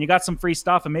self-serving and you got some free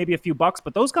stuff and maybe a few bucks,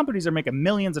 but those companies are making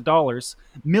millions of dollars,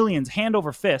 millions, hand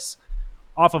over fists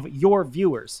off of your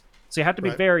viewers. So you have to be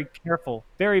very careful,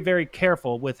 very, very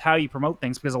careful with how you promote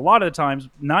things, because a lot of the times,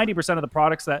 90% of the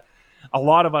products that a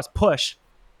lot of us push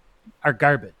are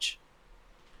garbage.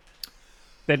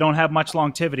 They don't have much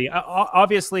longevity.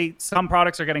 Obviously, some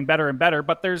products are getting better and better,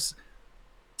 but there's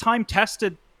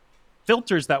time-tested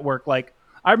filters that work. Like,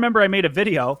 I remember I made a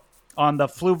video on the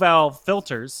Fluval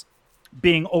filters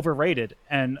being overrated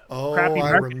and crappy marketing.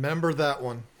 I remember that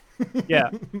one. Yeah.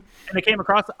 And I came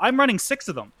across, I'm running 6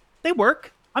 of them. They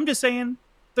work. I'm just saying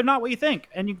they're not what you think.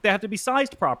 And they have to be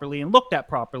sized properly and looked at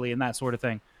properly and that sort of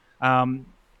thing.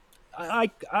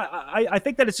 I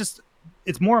think that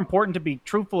it's more important to be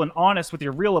truthful and honest with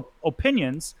your real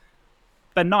opinions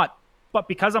than not. But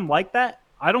because I'm like that,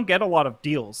 I don't get a lot of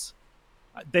deals.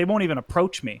 They won't even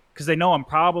approach me because they know I'm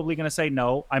probably going to say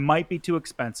no. I might be too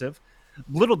expensive.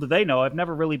 Little do they know, I've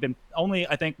never really been, only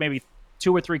I think maybe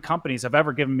 2 or 3 companies have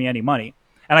ever given me any money.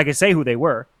 And I can say who they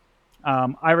were.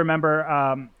 I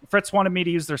remember Fritz wanted me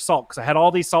to use their salt because I had all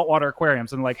these saltwater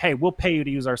aquariums, and they're like, hey, we'll pay you to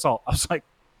use our salt. I was like,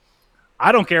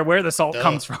 I don't care where the salt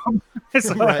comes from.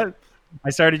 So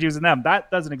I started using them. That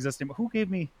doesn't exist anymore.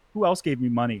 Who else gave me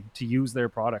money to use their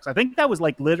products? I think that was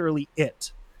like literally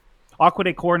it. Aqua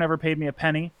Decor never paid me a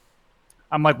penny.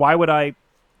 I'm like, why would I?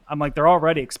 I'm like, they're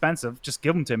already expensive. Just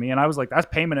give them to me. And I was like, that's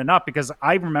payment enough, because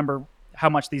I remember how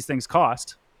much these things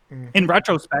cost. In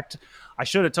retrospect, I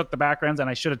should have took the backgrounds and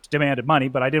I should have demanded money,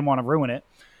 but I didn't want to ruin it.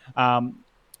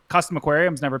 Custom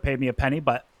Aquariums never paid me a penny,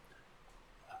 but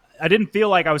I didn't feel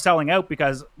like I was selling out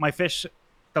because my fish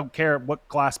don't care what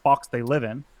glass box they live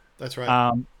in. That's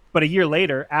right. But a year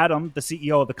later, Adam, the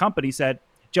CEO of the company, said,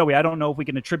 Joey, I don't know if we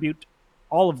can attribute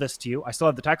all of this to you. I still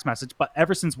have the text message, but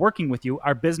ever since working with you,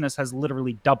 our business has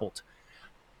literally doubled.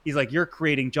 He's like, you're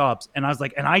creating jobs. And I was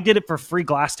like, and I did it for free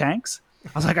glass tanks? I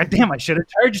was like, damn, I should have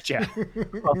charged you.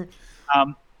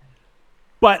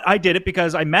 But I did it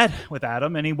because I met with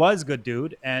Adam and he was a good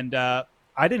dude. And I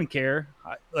didn't care.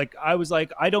 I was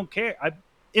like, I don't care.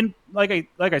 in like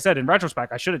I said, in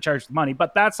retrospect, I should have charged the money,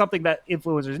 but that's something that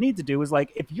influencers need to do is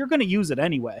like, if you're going to use it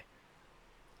anyway,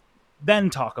 then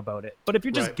talk about it. But if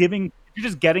you're just Right. giving, if you're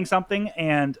just getting something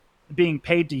and being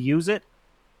paid to use it,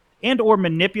 and or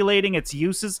manipulating its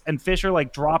uses, and fish are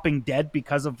like dropping dead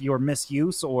because of your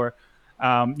misuse, or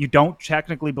you don't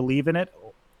technically believe in it,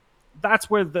 that's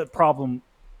where the problem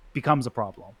becomes a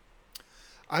problem.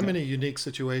 I'm in a unique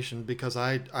situation because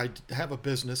I have a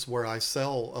business where I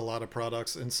sell a lot of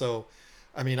products. And so,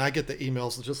 I mean, I get the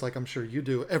emails just like I'm sure you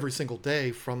do every single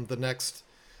day from the next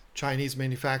Chinese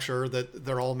manufacturer that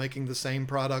they're all making the same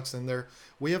products and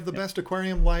we have the best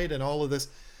aquarium light and all of this.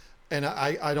 And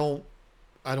I don't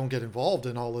get involved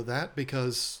in all of that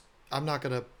because I'm not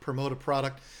going to promote a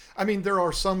product. I mean, there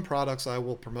are some products I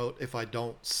will promote if I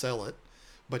don't sell it,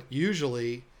 but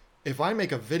usually if I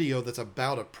make a video that's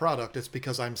about a product, it's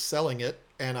because I'm selling it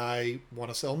and I want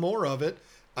to sell more of it.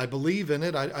 I believe in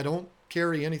it. I don't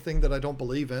carry anything that I don't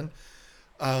believe in.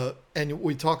 And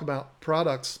we talk about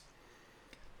products.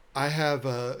 I have,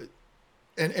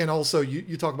 and also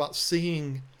you talk about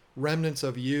seeing remnants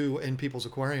of you in people's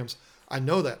aquariums. I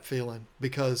know that feeling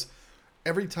because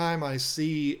every time I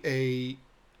see a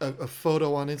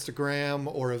photo on Instagram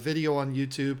or a video on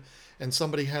YouTube and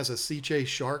somebody has a Sea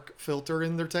Shark filter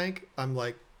in their tank, I'm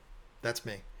like, that's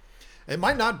me. It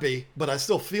might not be, but I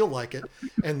still feel like it.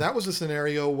 And that was a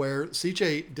scenario where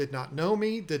CJ did not know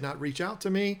me, did not reach out to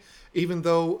me, even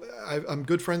though I'm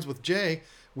good friends with Jay.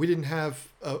 We didn't have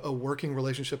a working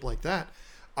relationship like that.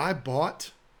 I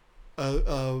bought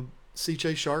a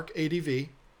CJ Shark ADV.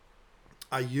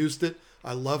 I used it.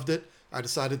 I loved it. I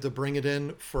decided to bring it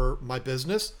in for my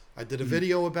business. I did a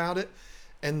video about it.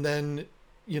 And then,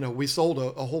 we sold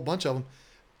a whole bunch of them.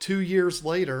 2 years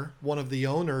later, one of the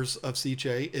owners of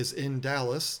CJ is in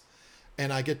Dallas,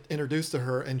 and I get introduced to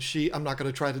her, and I'm not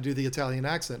going to try to do the Italian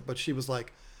accent, but she was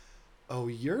like, "Oh,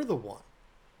 you're the one,"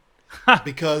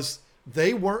 because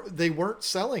they weren't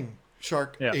selling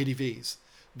Shark Yeah. ADVs.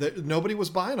 Nobody was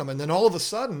buying them, and then all of a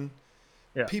sudden,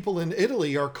 Yeah. people in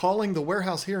Italy are calling the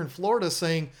warehouse here in Florida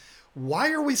saying,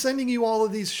 "Why are we sending you all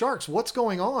of these sharks? What's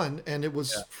going on?" And it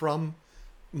was from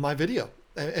my video.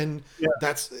 And Yeah.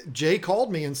 that's Jay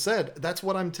called me and said, "That's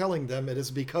what I'm telling them. It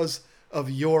is because of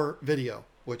your video,"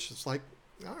 which is like,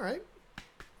 all right,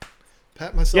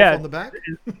 pat myself on the back.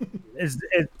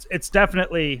 It's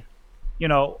definitely, you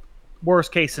know,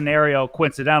 worst case scenario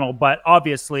coincidental, but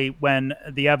obviously when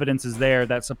the evidence is there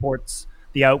that supports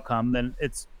the outcome, then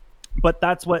it's, but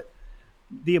that's what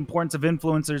the importance of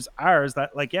influencers are, is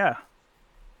that, like, yeah,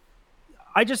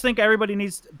 I just think everybody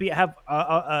needs to have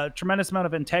a tremendous amount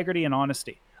of integrity and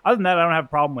honesty. Other than that, I don't have a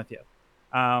problem with you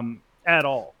at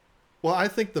all. Well, I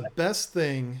think the best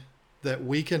thing that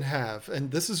we can have,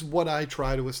 and this is what I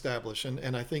try to establish,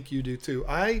 and I think you do too.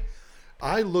 I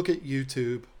look at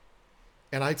YouTube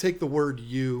and I take the word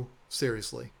 "you"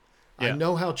 seriously. Yeah. I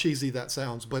know how cheesy that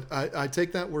sounds, but I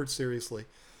take that word seriously.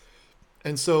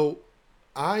 And so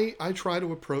I try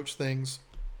to approach things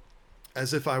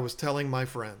as if I was telling my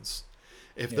friends.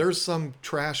 If there's some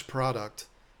trash product,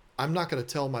 I'm not going to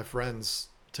tell my friends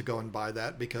to go and buy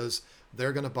that because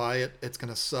they're going to buy it. It's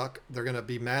going to suck. They're going to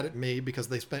be mad at me because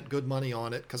they spent good money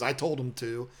on it because I told them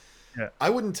to. Yeah. I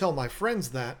wouldn't tell my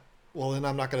friends that. Well, then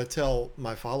I'm not going to tell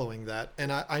my following that.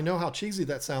 And I know how cheesy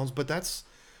that sounds, but that's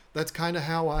kind of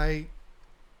how I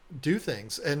do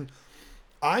things. And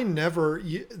I never,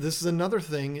 this is another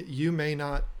thing you may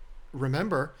not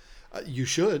remember. You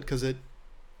should, because it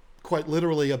quite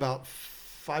literally about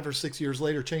 5 or 6 years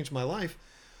later changed my life.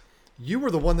 You were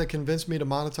the one that convinced me to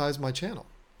monetize my channel.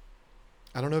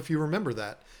 I don't know if you remember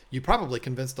that. You probably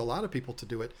convinced a lot of people to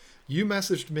do it. You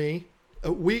messaged me.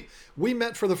 We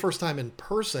met for the first time in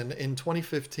person in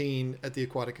 2015 at the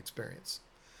Aquatic Experience,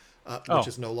 which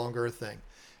is no longer a thing.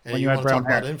 And when you want to talk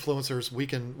about influencers, we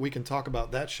can talk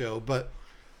about that show. But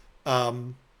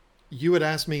you had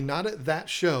asked me, not at that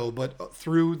show, but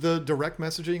through the direct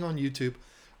messaging on YouTube,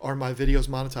 are my videos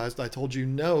monetized? I told you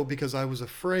no, because I was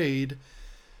afraid,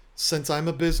 since I'm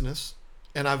a business,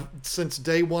 and since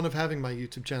day one of having my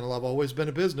YouTube channel, I've always been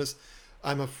a business.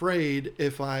 I'm afraid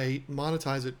if I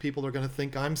monetize it, people are going to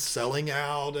think I'm selling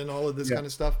out and all of this kind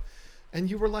of stuff. And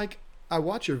you were like, I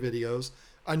watch your videos.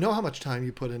 I know how much time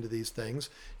you put into these things.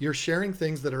 You're sharing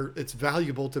things that it's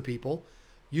valuable to people.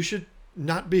 You should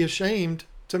not be ashamed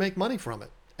to make money from it.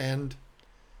 And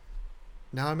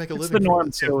now I make a living. It's the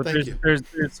norm too.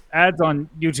 There's ads on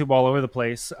YouTube all over the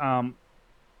place.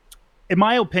 In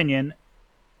my opinion,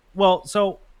 well,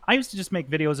 so I used to just make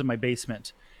videos in my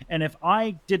basement. And if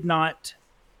I did not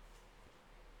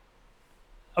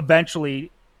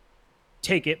eventually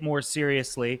take it more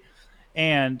seriously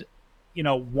and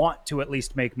want to at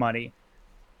least make money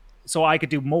so I could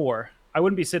do more. I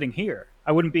wouldn't be sitting here.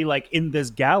 I wouldn't be like in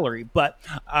this gallery, but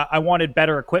I wanted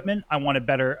better equipment. I wanted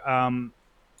better.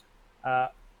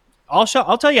 I'll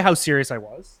tell you how serious I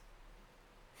was.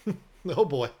 Oh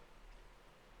boy.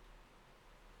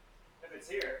 If it's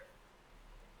here.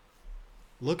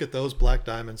 Look at those black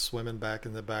diamonds swimming back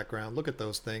in the background. Look at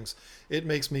those things. It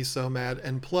makes me so mad.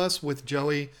 And plus, with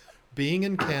Joey being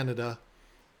in Canada,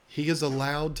 he is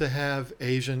allowed to have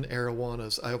Asian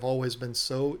arowanas. I've always been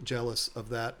so jealous of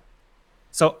that.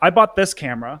 So I bought this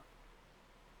camera,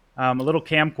 a little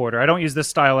camcorder. I don't use this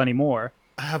style anymore.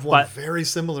 I have one very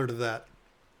similar to that.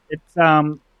 It's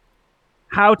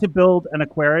how to build an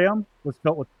aquarium was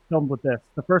filmed with this.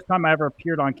 The first time I ever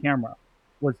appeared on camera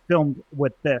was filmed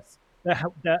with this.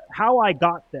 How I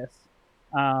got this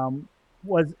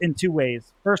was in two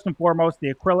ways. First and foremost,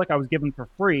 the acrylic I was given for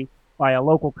free by a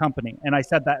local company, and I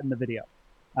said that in the video.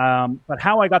 But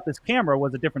how I got this camera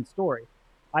was a different story.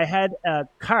 I had a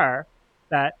car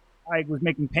that I was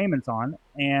making payments on,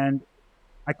 and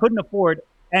I couldn't afford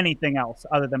anything else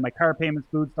other than my car payments,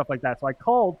 food, stuff like that. So I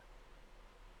called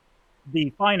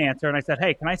the financer and I said,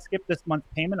 hey, can I skip this month's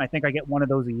payment? I think I get one of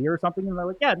those a year or something. And they're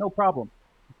like, yeah, no problem.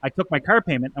 I took my car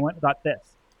payment and went and got this.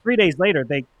 3 days later,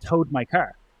 they towed my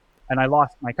car and I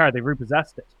lost my car. They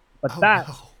repossessed it. But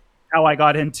that's how I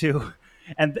got into.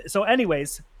 And so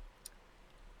anyways,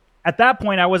 at that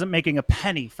point, I wasn't making a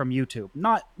penny from YouTube,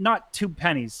 not 2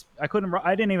 pennies. I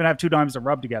didn't even have 2 dimes to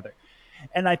rub together.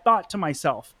 And I thought to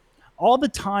myself, all the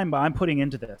time I'm putting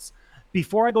into this,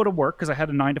 before I go to work, because I had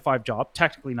a 9-to-5 job,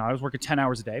 technically not, I was working 10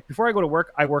 hours a day. Before I go to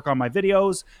work, I work on my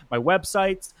videos, my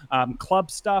websites,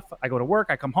 club stuff. I go to work,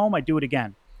 I come home, I do it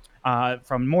again,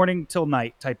 from morning till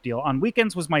night type deal. On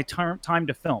weekends was my time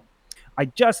to film.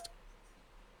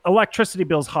 Electricity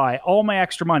bills high, all my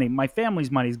extra money, my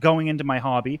family's money is going into my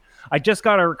hobby. I just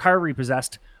got a car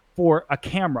repossessed for a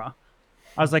camera.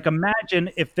 I was like,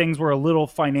 imagine if things were a little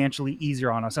financially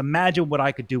easier on us. Imagine what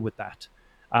I could do with that.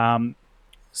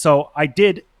 So I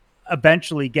did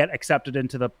eventually get accepted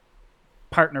into the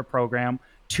partner program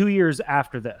 2 years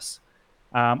after this.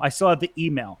 I still have the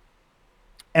email.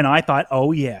 And I thought,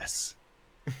 oh, yes,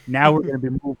 now we're going to be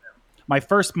moving. My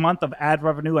first month of ad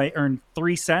revenue, I earned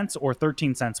 3 cents or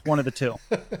 13 cents, one of the two.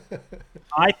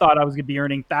 I thought I was going to be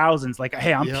earning thousands. Like,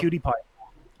 hey, I'm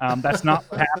PewDiePie. That's not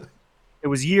what happened. It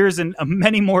was years and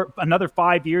many more, another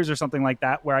 5 years or something like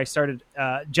that, where I started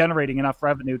generating enough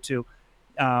revenue to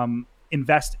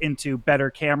invest into better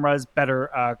cameras,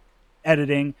 better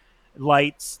editing,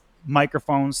 lights,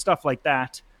 microphones, stuff like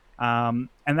that. And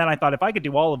then I thought, if I could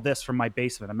do all of this from my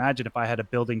basement, imagine if I had a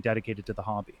building dedicated to the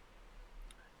hobby.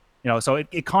 So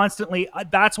it constantly,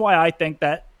 that's why I think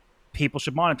that people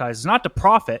should monetize. It's not to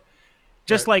profit.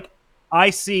 Just like I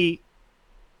see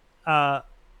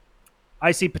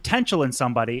potential in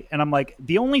somebody, and I'm like,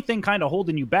 the only thing kind of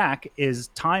holding you back is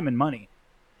time and money.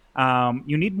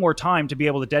 You need more time to be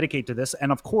able to dedicate to this.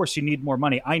 And of course you need more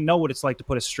money. I know what it's like to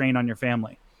put a strain on your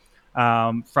family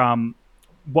from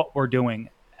what we're doing.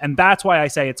 And that's why I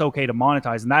say it's okay to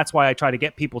monetize. And that's why I try to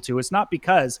get people to. It's not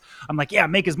because I'm like, yeah,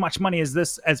 make as much money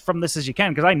as from this as you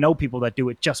can. Because I know people that do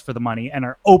it just for the money and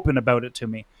are open about it to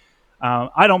me.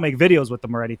 I don't make videos with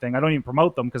them or anything. I don't even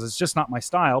promote them because it's just not my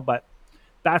style. But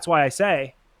that's why I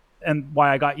say, and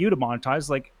why I got you to monetize,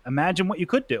 like, imagine what you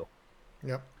could do.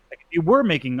 Yep. Like, if you were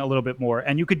making a little bit more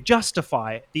and you could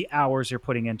justify the hours you're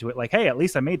putting into it. Like, hey, at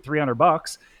least I made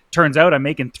 $300. Turns out I'm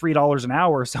making $3 an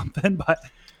hour or something. But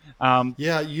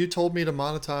yeah, you told me to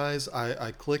monetize.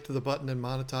 I clicked the button and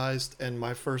monetized, and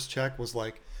my first check was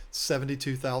like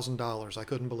 $72,000. I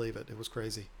couldn't believe it. It was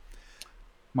crazy.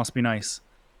 Must be nice.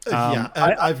 Yeah,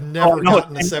 I've never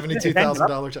gotten a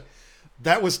 $72,000 check.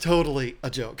 That was totally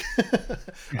a joke.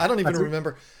 I don't even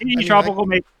remember. Tropical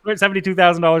make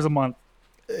 $72,000 a month.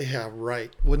 Yeah,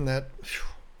 right. Wouldn't that?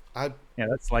 Yeah,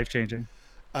 that's life changing.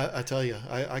 I tell you,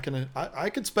 I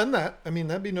could spend that. I mean,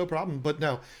 that'd be no problem. But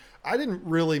no, I didn't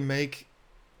really make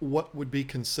what would be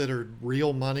considered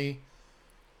real money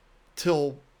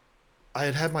till I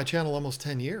had had my channel almost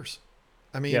 10 years.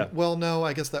 I mean, well, no,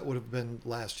 I guess that would have been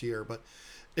last year, but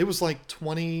it was like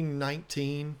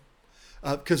 2019.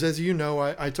 Because as you know,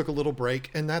 I took a little break,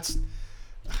 and that's,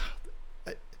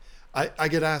 I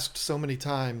get asked so many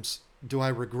times, do I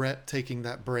regret taking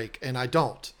that break? And I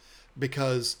don't,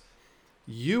 because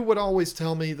you would always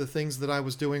tell me the things that I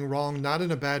was doing wrong, not in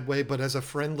a bad way, but as a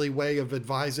friendly way of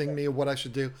advising me of what I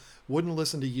should do. Wouldn't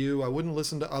listen to you. I wouldn't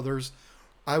listen to others.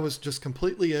 I was just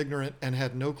completely ignorant and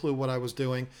had no clue what I was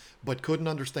doing, but couldn't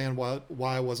understand why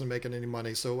I wasn't making any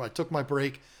money. So I took my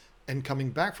break, and coming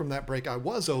back from that break, I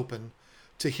was open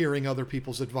to hearing other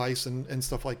people's advice and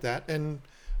stuff like that. And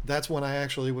that's when I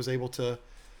actually was able to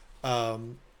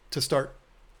start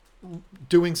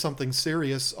doing something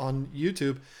serious on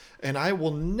YouTube. And I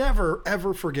will never,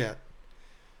 ever forget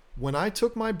when I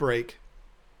took my break,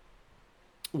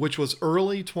 which was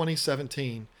early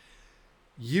 2017,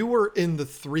 you were in the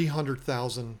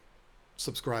 300,000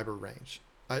 subscriber range.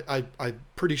 I'm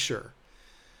pretty sure.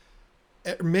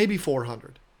 Maybe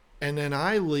 400. And then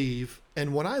I leave.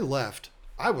 And when I left,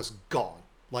 I was gone.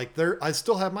 Like I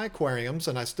still have my aquariums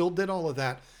and I still did all of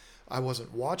that. I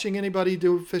wasn't watching anybody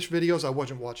do fish videos. I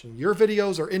wasn't watching your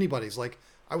videos or anybody's. Like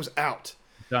I was out.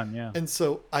 Done, yeah. And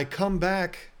so I come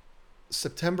back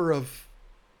September of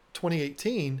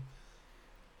 2018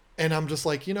 and I'm just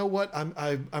like, you know what?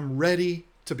 I'm ready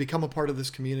to become a part of this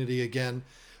community again.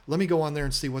 Let me go on there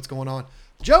and see what's going on.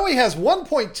 Joey has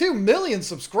 1.2 million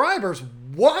subscribers.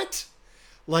 What?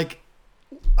 Like,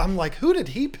 I'm like, who did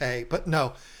he pay? But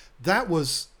no, that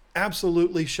was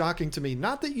absolutely shocking to me.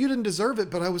 Not that you didn't deserve it,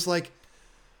 but I was like,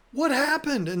 what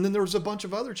happened? And then there was a bunch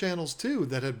of other channels too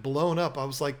that had blown up. I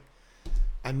was like,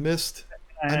 I missed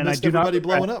everybody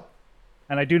blowing up.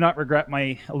 And I do not regret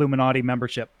my Illuminati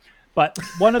membership. But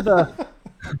one of the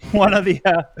one of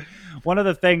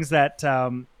the things that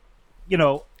you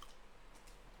know,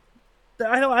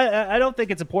 I don't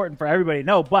think it's important for everybody to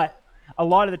know, but a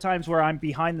lot of the times where I'm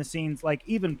behind the scenes, like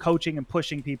even coaching and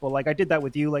pushing people, like I did that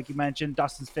with you, like you mentioned,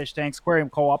 Dustin's Fish Tanks, Aquarium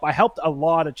Co-op. I helped a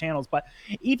lot of channels, but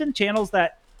even channels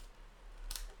that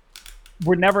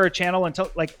were never a channel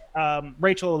until like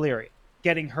Rachel O'Leary,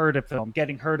 getting her to film,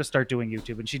 getting her to start doing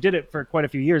YouTube. And she did it for quite a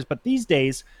few years. But these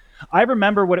days, I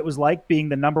remember what it was like being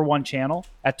the number one channel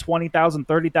at 20,000,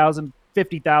 30,000,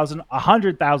 50,000,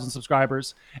 100,000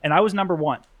 subscribers. And I was number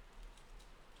one.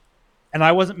 And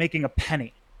I wasn't making a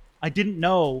penny. I didn't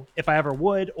know if I ever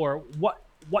would or what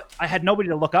I had nobody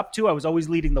to look up to. I was always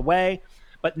leading the way.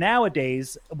 But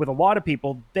nowadays, with a lot of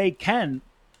people, they can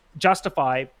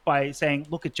justify by saying,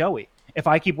 look at Joey. If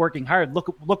I keep working hard,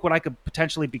 look what I could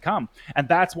potentially become. And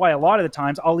that's why a lot of the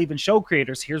times I'll even show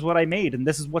creators, here's what I made and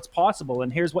this is what's possible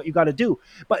and here's what you got to do.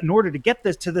 But in order to get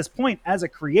this to this point as a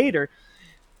creator,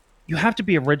 you have to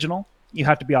be original, you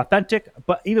have to be authentic,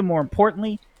 but even more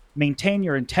importantly, maintain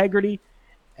your integrity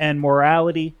and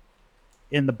morality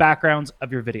in the backgrounds of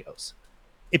your videos.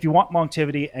 If you want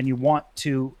longevity and you want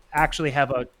to actually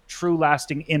have a true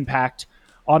lasting impact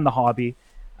on the hobby,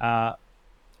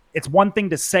 it's one thing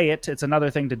to say it, it's another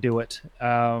thing to do it.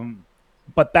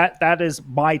 But that is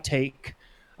my take,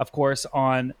 of course,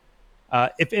 on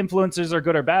if influencers are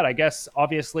good or bad. I guess,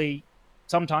 obviously,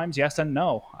 sometimes yes and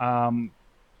no.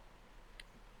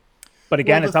 But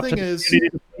again, it's up to the community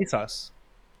to place us.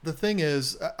 The thing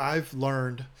is, I've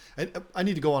learned, I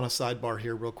need to go on a sidebar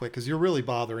here real quick because you're really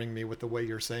bothering me with the way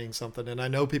you're saying something. And I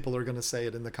know people are going to say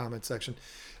it in the comment section.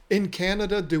 In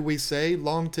Canada, do we say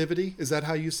longevity? Is that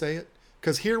how you say it?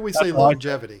 Because here we say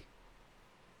longevity.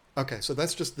 Okay, so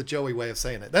that's just the Joey way of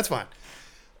saying it. That's fine.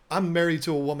 I'm married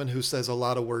to a woman who says a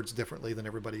lot of words differently than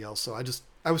everybody else. So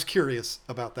I was curious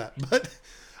about that. But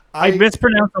I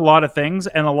mispronounce a lot of things,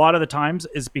 and a lot of the times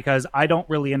is because I don't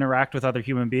really interact with other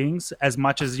human beings as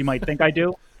much as you might think I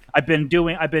do. I've been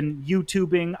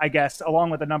YouTubing, I guess, along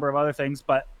with a number of other things,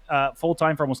 but full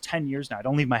time for almost 10 years now. I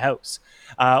don't leave my house.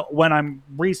 When I'm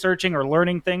researching or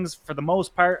learning things, for the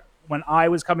most part, when I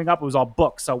was coming up, it was all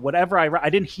books. So whatever I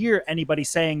didn't hear anybody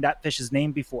saying that fish's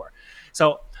name before.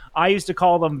 So I used to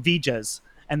call them Vijas,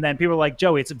 and then people were like,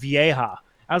 Joey, it's Vieja.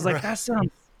 I was like, right. That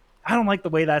sounds. I don't like the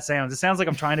way that sounds. It sounds like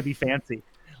I'm trying to be fancy.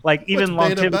 Like even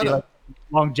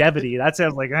longevity. That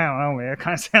sounds like, I don't know, man. It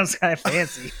kind of sounds kind of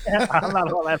fancy. I'm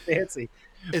not all that fancy.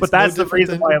 But that's the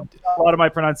reason why a lot of my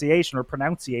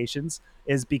pronunciations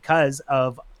is because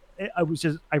of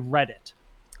I read it.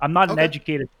 I'm not an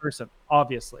educated person,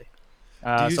 obviously.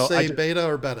 Do you say beta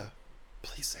or beta?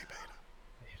 Please say beta.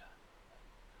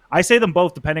 I say them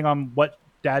both depending on what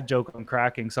dad joke I'm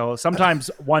cracking. So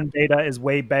sometimes one beta is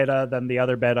way better than the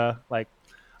other beta. Like,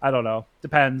 I don't know.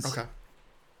 Depends. Okay.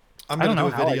 I'm going to do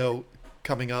a video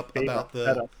coming up about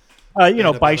the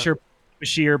Bashir,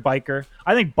 Biker.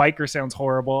 I think Biker sounds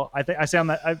horrible. I feel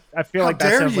like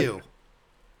that sounds like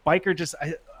Biker. Just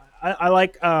I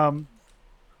like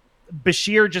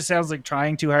Bashir just sounds like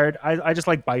trying too hard. I just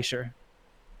like Bashir.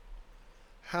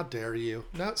 How dare you?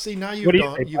 Now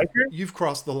you've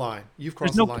crossed the line. You've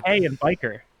crossed the line. There's no K in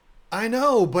Biker. I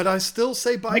know, but I still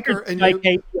say Biker. And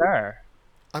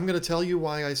I'm going to tell you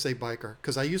why I say Biker,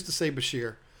 because I used to say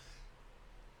Bashir.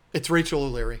 It's Rachel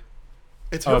O'Leary.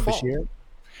 It's her fault. Bashir?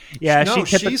 Yeah,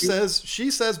 she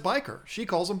says Biker. She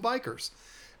calls them bikers,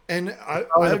 and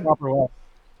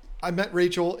I met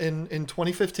Rachel in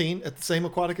 2015 at the same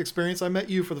aquatic experience I met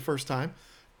you for the first time,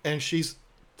 and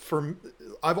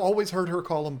I've always heard her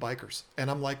call them bikers, and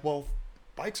I'm like, well,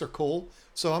 bikes are cool,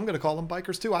 so I'm going to call them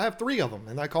bikers too. I have 3 of them,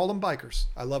 and I call them bikers.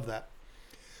 I love that.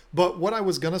 But what I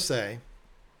was going to say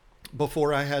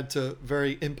before I had to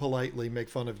very impolitely make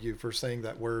fun of you for saying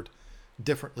that word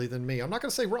differently than me. I'm not going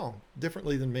to say wrong,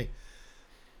 differently than me.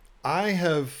 I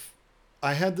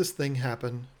had this thing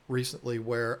happen recently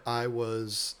where I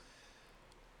was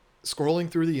scrolling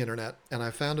through the internet and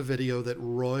I found a video that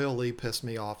royally pissed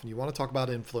me off. And you want to talk about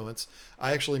influence?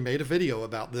 I actually made a video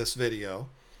about this video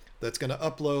that's going to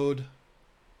upload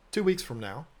 2 weeks from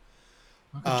now.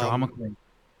 Drama queen.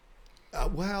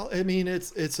 Well, I mean,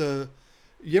 it's a.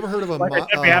 You ever heard of a? Like I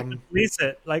said, we have to police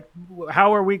it. Like,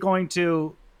 how are we going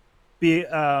to be?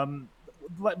 I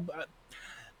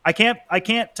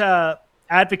can't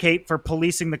advocate for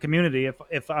policing the community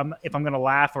if I'm going to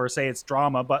laugh or say it's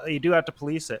drama, but you do have to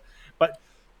police it. But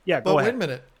yeah, go ahead. Wait a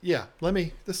minute. Yeah,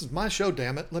 this is my show,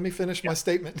 damn it. Let me finish my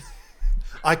statement.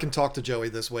 I can talk to Joey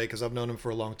this way because I've known him for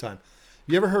a long time.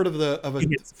 You ever heard of a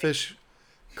fish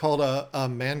called a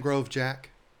mangrove jack?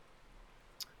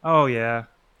 Oh yeah.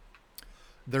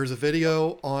 There's a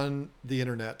video on the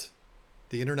internet,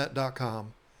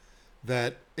 theinternet.com,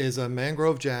 that is a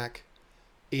mangrove jack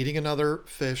eating another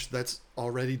fish that's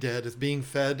already dead. It's being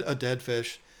fed a dead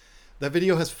fish. That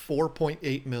video has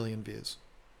 4.8 million views.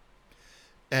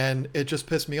 And it just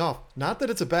pissed me off. Not that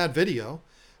it's a bad video.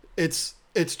 It's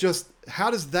just,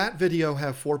 how does that video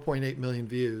have 4.8 million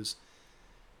views?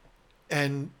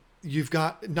 And you've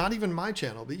got, not even my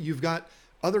channel, but you've got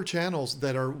other channels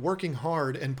that are working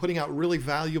hard and putting out really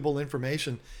valuable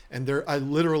information. And I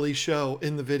literally show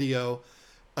in the video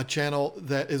a channel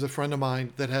that is a friend of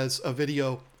mine that has a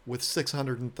video with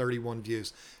 631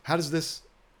 views. How does this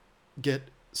get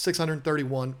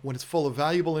 631 when it's full of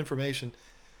valuable information?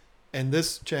 And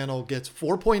this channel gets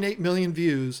 4.8 million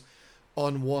views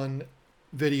on one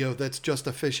video that's just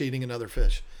a fish eating another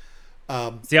fish.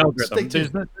 It's the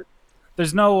algorithm.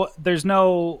 There's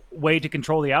no way to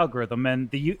control the algorithm,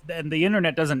 and the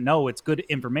internet doesn't know it's good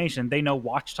information. They know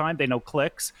watch time, they know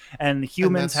clicks, and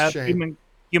humans have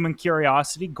human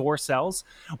curiosity. Gore sells.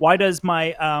 Why does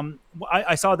my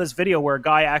I saw this video where a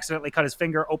guy accidentally cut his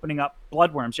finger opening up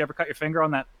bloodworms. You ever cut your finger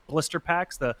on that blister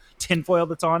packs, the tinfoil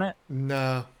that's on it?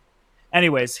 No.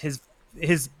 Anyways,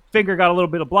 his finger got a little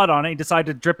bit of blood on it. He decided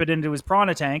to drip it into his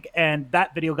piranha tank, and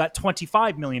that video got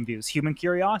 25 million views. Human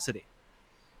curiosity.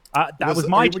 That was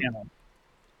my channel.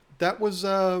 That was,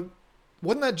 wasn't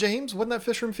that James? Wasn't that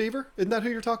Fish Room Fever? Isn't that who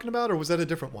you're talking about? Or was that a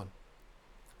different one?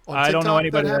 On TikTok, I don't know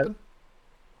anybody that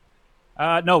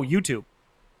happened? No, YouTube.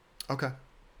 Okay.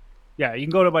 Yeah, you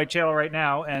can go to my channel right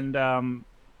now and, well,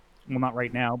 not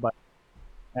right now, but.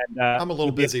 And, I'm a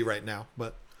little busy right now,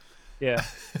 but. Yeah.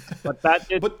 But that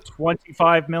did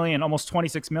 25 million, almost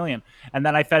 26 million. And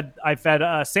then I fed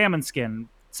salmon skin,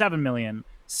 7 million.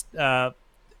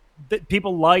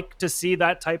 People like to see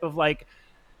that type of like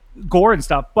gore and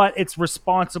stuff, but it's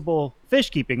responsible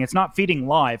fish keeping. It's not feeding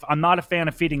live. I'm not a fan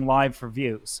of feeding live for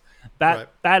views.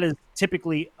 That is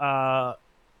typically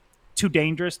too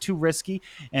dangerous, too risky,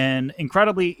 and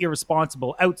incredibly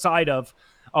irresponsible. Outside of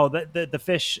the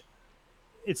fish,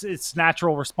 its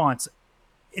natural response.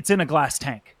 It's in a glass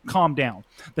tank. Calm down.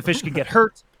 The fish can get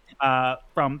hurt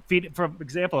from feed. For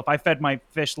example, if I fed my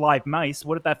fish live mice,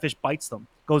 what if that fish bites them?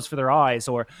 Goes for their eyes,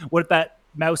 or what if that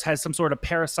mouse has some sort of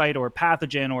parasite or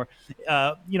pathogen, or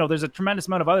there's a tremendous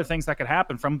amount of other things that could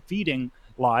happen from feeding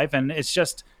live, and it's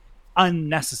just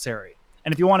unnecessary.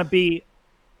 And if you want to be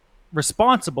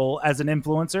responsible as an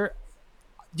influencer,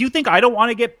 do you think I don't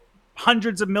want to get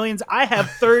hundreds of millions? I have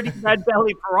 30 red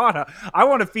belly piranha. I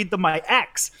want to feed them my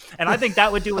ex, and I think that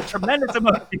would do a tremendous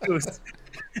amount of views.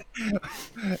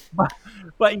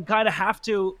 But you kind of have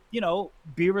to,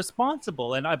 be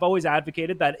responsible. And I've always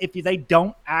advocated that if they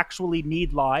don't actually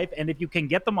need live, and if you can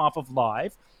get them off of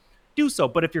live, do so.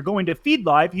 But if you're going to feed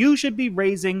live, you should be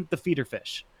raising the feeder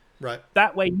fish. Right.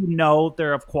 That way,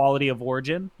 they're of quality of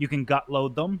origin. You can gut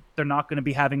load them. They're not going to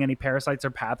be having any parasites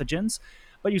or pathogens.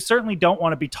 But you certainly don't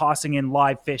want to be tossing in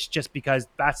live fish just because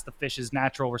that's the fish's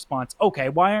natural response. Okay,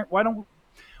 why don't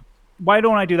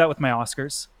I do that with my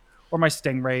Oscars or my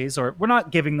stingrays? Or we're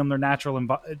not giving them their natural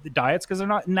diets because they're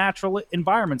not natural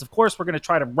environments. Of course, we're going to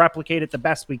try to replicate it the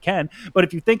best we can. But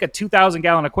if you think a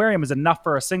 2,000-gallon aquarium is enough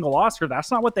for a single Oscar, that's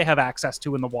not what they have access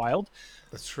to in the wild.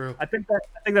 That's true. I think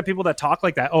that people that talk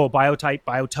like that, biotype,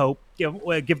 biotope,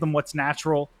 give them what's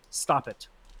natural. Stop it.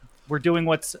 We're doing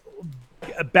what's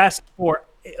best for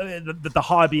the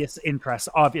hobbyist interest.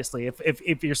 Obviously,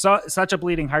 if you're such a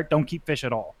bleeding heart, don't keep fish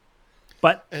at all.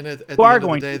 But And at you the are end of the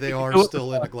going day, to they do are it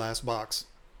still in a glass box.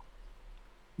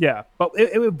 Yeah, but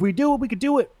if we do it, we could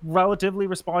do it relatively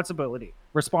responsibly.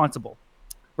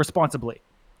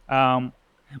 Um,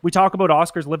 we talk about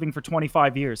Oscars living for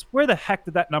 25 years. Where the heck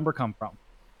did that number come from?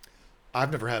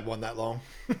 I've never had one that long.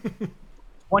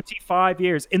 25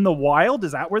 years in the wild?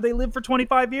 Is that where they live for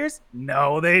 25 years?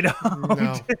 No, they don't.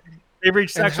 No. They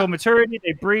reach And sexual maturity,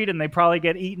 they breed, and they probably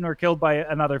get eaten or killed by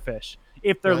another fish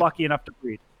if they're right. lucky enough to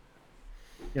breed.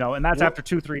 And that's after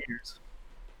 2-3 years.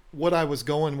 What I was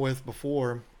going with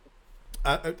before,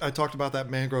 I talked about that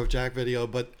mangrove jack video,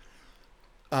 but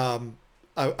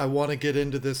I want to get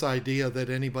into this idea that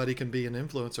anybody can be an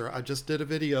influencer. I just did a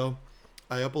video.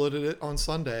 I uploaded it on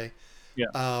Sunday,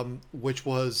 which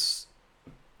was,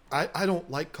 I don't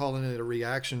like calling it a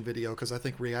reaction video because I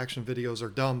think reaction videos are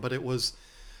dumb, but it was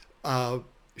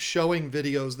showing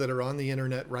videos that are on the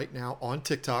internet right now on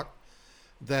TikTok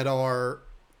that are,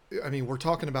 I mean, we're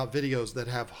talking about videos that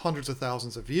have hundreds of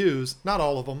thousands of views, not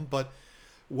all of them, but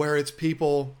where it's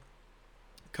people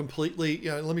completely,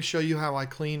 let me show you how I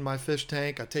clean my fish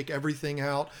tank. I take everything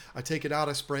out. I take it out.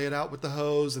 I spray it out with the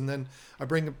hose. And then I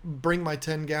bring my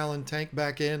 10-gallon tank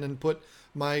back in and put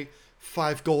my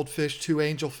 5 goldfish, 2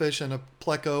 angelfish, and a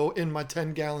pleco in my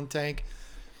 10-gallon tank.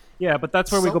 Yeah, but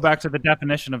that's where we go back to the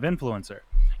definition of influencer.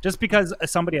 Just because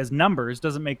somebody has numbers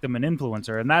doesn't make them an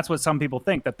influencer. And that's what some people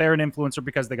think, that they're an influencer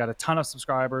because they got a ton of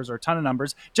subscribers or a ton of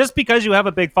numbers. Just because you have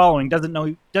a big following doesn't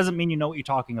mean you know what you're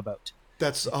talking about.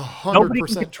 That's 100% Nobody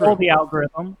can control true. the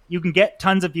algorithm. You can get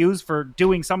tons of views for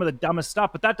doing some of the dumbest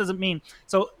stuff, but that doesn't mean.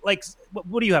 So, like,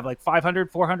 what do you have? Like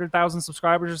 500, 400,000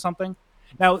 subscribers or something?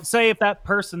 Now, say if that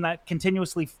person that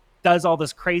continuously does all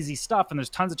this crazy stuff, and there's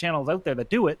tons of channels out there that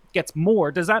do it, gets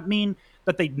more, does that mean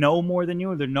that they know more than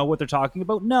you or they know what they're talking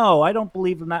about? No, I don't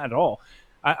believe in that at all.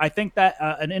 I think that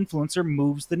an influencer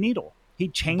moves the needle. He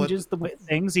changes the way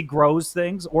things, he grows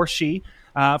things, or she,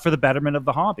 for the betterment of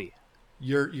the hobby.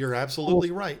 You're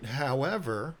absolutely right.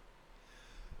 However,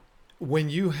 when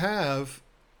you have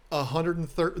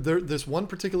 130, this one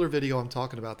particular video I'm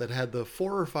talking about that had the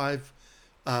 4 or 5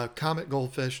 comet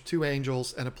goldfish, 2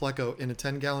 angels, and a pleco in a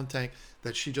 10-gallon tank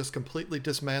that she just completely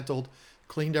dismantled,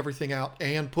 cleaned everything out,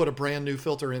 and put a brand new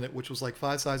filter in it, which was like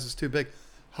 5 sizes too big.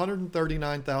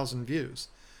 139,000 views.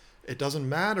 It doesn't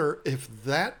matter if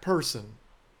that person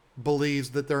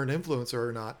believes that they're an influencer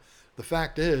or not. The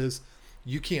fact is,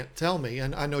 you can't tell me,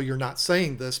 and I know you're not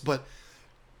saying this, but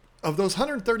of those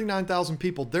 139,000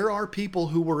 people, there are people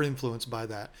who were influenced by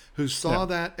that, who saw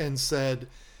that and said,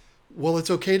 well, it's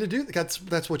okay to do that.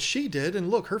 That's what she did. And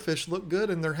look, her fish look good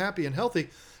and they're happy and healthy.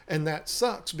 And that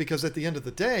sucks because at the end of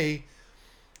the day,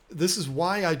 this is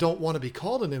why I don't want to be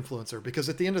called an influencer, because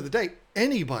at the end of the day,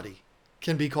 anybody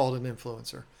can be called an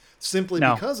influencer simply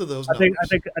because of those numbers.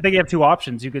 I think you have 2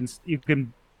 options.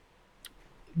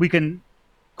 We can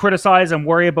criticize and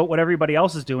worry about what everybody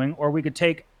else is doing, or we could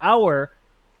take our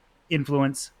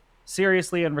influence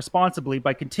seriously and responsibly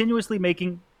by continuously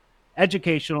making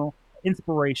educational,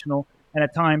 inspirational, and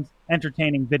at times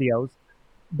entertaining videos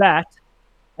that,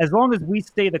 as long as we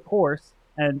stay the course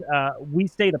and we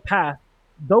stay the path,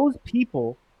 those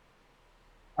people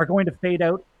are going to fade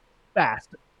out fast.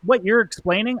 What you're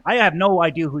explaining, I have no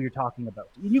idea who you're talking about.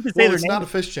 You could say it's not a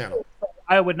fish channel.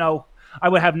 I would know. I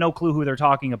would have no clue who they're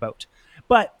talking about.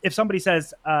 But if somebody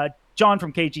says John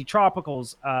from KG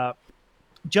Tropicals,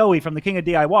 Joey from the King of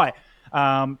DIY,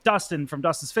 Dustin from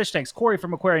Dustin's Fish Tanks, Corey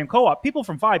from Aquarium Co-op, people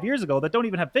from 5 years ago that don't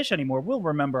even have fish anymore will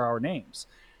remember our names.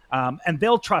 And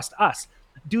they'll trust us.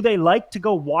 Do they like to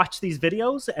go watch these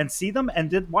videos and see them?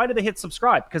 And why do they hit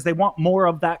subscribe? Because they want more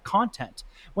of that content.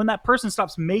 When that person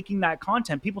stops making that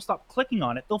content, people stop clicking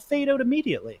on it. They'll fade out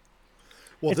immediately.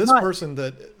 Well, this person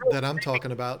that I'm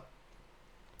talking about,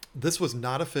 this was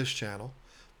not a fish channel.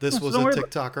 This was a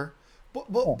TikToker.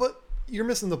 But you're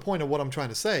missing the point of what I'm trying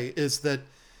to say is that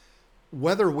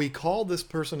whether we call this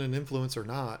person an influencer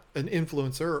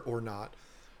or not,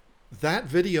 that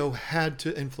video had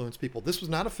to influence people. This was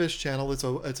not a fish channel.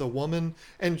 It's a woman,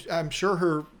 and I'm sure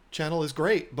her channel is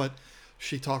great, but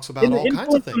she talks about all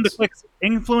kinds of things.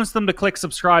 Influence them to click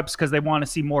subscribes because they want to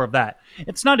see more of that.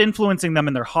 It's not influencing them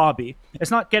in their hobby.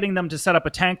 It's not getting them to set up a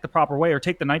tank the proper way or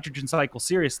take the nitrogen cycle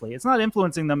seriously. It's not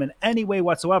influencing them in any way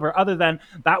whatsoever other than,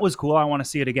 that was cool, I want to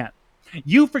see it again.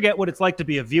 You forget what it's like to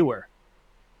be a viewer.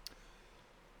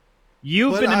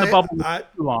 You've been in the bubble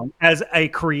too long as a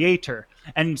creator.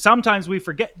 And sometimes we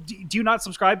forget. Do you not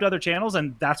subscribe to other channels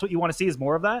and that's what you want to see is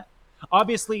more of that?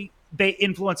 Obviously, they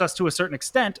influence us to a certain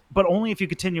extent, but only if you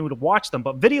continue to watch them.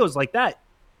 But videos like that,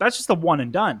 that's just a one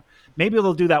and done. Maybe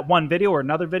they'll do that one video or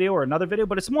another video or another video,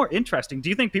 but it's more interesting. Do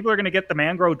you think people are going to get the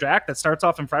mangrove jack that starts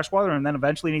off in freshwater and then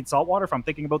eventually needs saltwater if I'm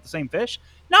thinking about the same fish?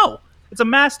 No, it's a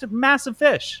massive, massive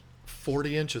fish.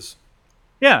 40 inches.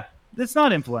 Yeah, it's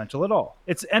not influential at all.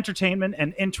 It's entertainment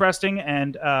and interesting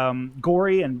and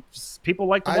gory, and people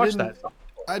like to watch that.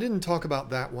 I didn't talk about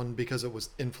that one because it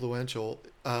was influential.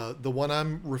 The one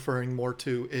I'm referring more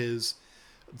to is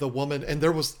the woman, and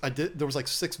there was like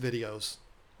 6 videos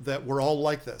that were all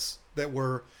like this, that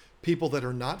were people that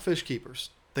are not fish keepers.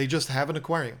 They just have an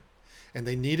aquarium and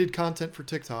they needed content for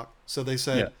TikTok. So they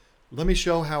said, let me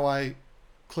show how I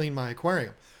clean my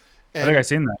aquarium. And I think I've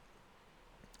seen that.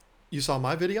 You saw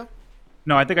my video?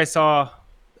 No, I think I saw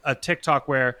a TikTok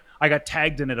where I got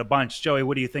tagged in it a bunch. Joey,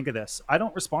 what do you think of this? I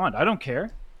don't respond. I don't care.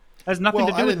 It has nothing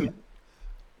to do with me.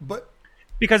 But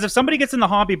because if somebody gets in the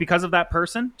hobby because of that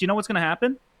person, do you know what's going to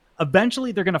happen?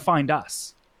 Eventually, they're going to find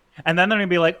us. And then they're going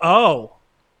to be like, oh,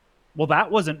 well, that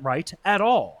wasn't right at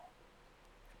all.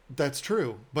 That's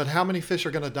true. But how many fish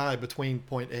are going to die between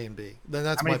point A and B? Then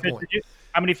that's my point.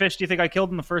 How many fish do you think I killed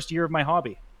in the first year of my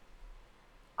hobby?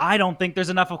 I don't think there's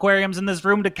enough aquariums in this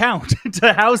room to count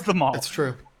to house them all. It's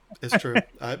true. It's true.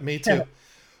 Me too. Yeah.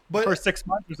 But for 6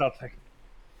 months or something.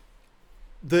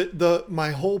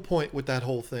 My whole point with that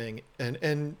whole thing,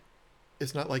 and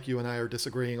it's not like you and I are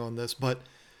disagreeing on this, but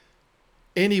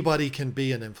anybody can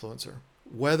be an influencer.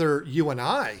 Whether you and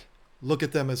I look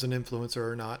at them as an influencer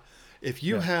or not, if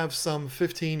you have some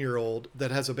 15-year-old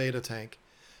that has a beta tank,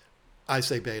 I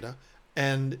say beta,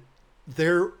 and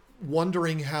they're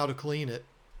wondering how to clean it,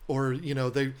 or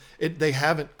they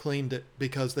haven't cleaned it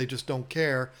because they just don't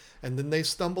care, and then they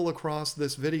stumble across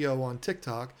this video on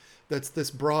TikTok that's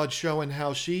this broad showing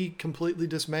how she completely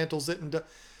dismantles it, and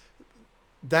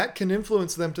that can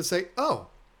influence them to say, oh,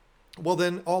 well,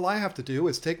 then all I have to do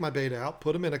is take my bait out,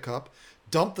 put them in a cup,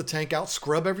 dump the tank out,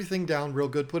 scrub everything down real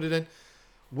good, put it in.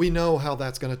 We know how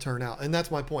that's going to turn out. And that's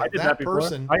my point. I did that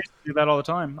person. I used to do that all the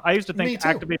time. I used to think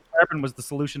activated carbon was the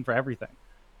solution for everything.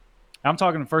 I'm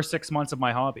talking the first 6 months of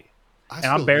my hobby. And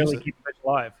I'm barely keeping fish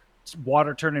alive. It's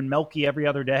water turning milky every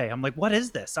other day. I'm like, what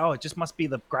is this? Oh, it just must be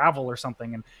the gravel or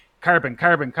something. And carbon.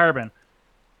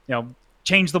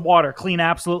 Change the water, clean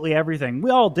absolutely everything. We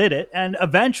all did it. And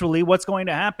eventually, what's going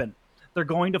to happen? They're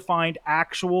going to find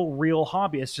actual real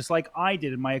hobbyists, just like I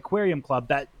did in my aquarium club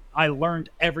that I learned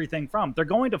everything from. They're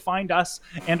going to find us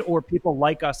and or people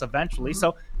like us eventually.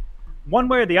 So one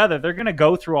way or the other, they're going to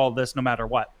go through all this no matter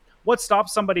what. What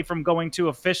stops somebody from going to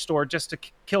a fish store just to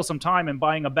kill some time and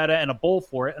buying a betta and a bowl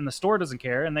for it, and the store doesn't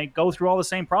care, and they go through all the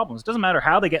same problems? It doesn't matter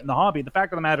how they get in the hobby. The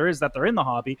fact of the matter is that they're in the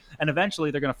hobby, and eventually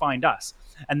they're going to find us.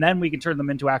 And then we can turn them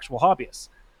into actual hobbyists.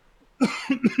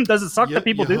 Does it suck that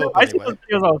people do that? I see those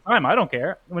videos all the time. I don't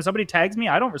care. When somebody tags me,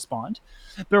 I don't respond.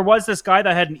 There was this guy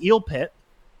that had an eel pit,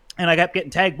 and I kept getting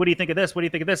tagged. What do you think of this? What do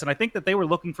you think of this? And I think that they were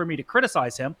looking for me to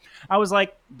criticize him. I was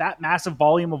like, that massive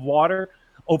volume of water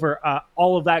over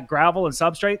all of that gravel and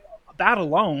substrate, that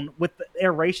alone, with the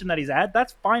aeration that he's had,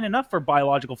 that's fine enough for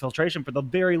biological filtration for the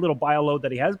very little bio load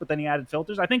that he has, but then he added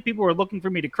filters. I think people were looking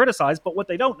for me to criticize, but what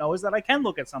they don't know is that I can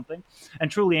look at something and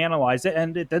truly analyze it,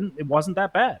 and it wasn't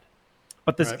that bad.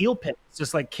 But this eel pit is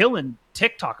just like killing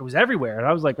TikTok. It was everywhere. And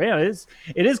I was like, man,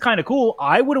 it is kind of cool.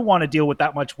 I wouldn't want to deal with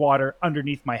that much water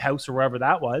underneath my house or wherever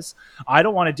that was. I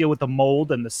don't want to deal with the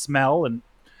mold and the smell. And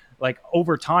like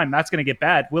over time, that's going to get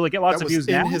bad. Will it get lots of views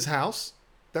now? In his house?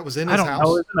 That was in his house? I don't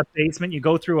know. It's in the basement. You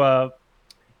go through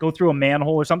a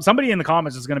manhole or something. Somebody in the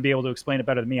comments is going to be able to explain it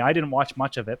better than me. I didn't watch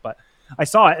much of it, but I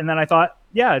saw it. And then I thought,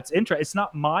 yeah, it's interesting. It's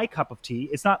not my cup of tea.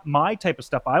 It's not my type of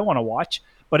stuff I want to watch.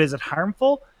 But is it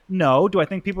harmful? No. Do I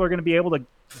think people are going to be able to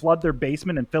flood their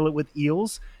basement and fill it with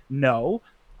eels? No.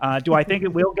 Do I think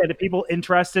it will get people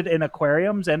interested in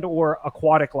aquariums and or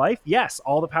aquatic life? Yes.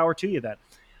 All the power to you then.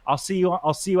 I'll see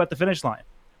you at the finish line.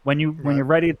 When you're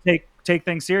ready to take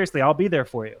things seriously, I'll be there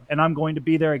for you. And I'm going to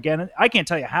be there again. I can't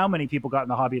tell you how many people got in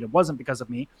the hobby and it wasn't because of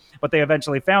me, but they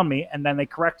eventually found me, and then they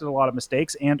corrected a lot of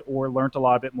mistakes and or learned a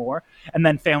lot of it more, and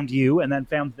then found you, and then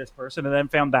found this person, and then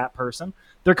found that person.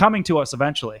 They're coming to us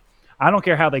eventually. I don't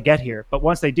care how they get here, but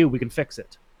once they do, we can fix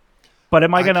it. But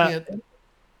am I going to...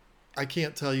 I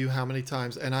can't tell you how many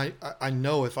times, and I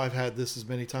know if I've had this as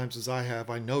many times as I have,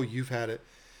 I know you've had it.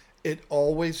 It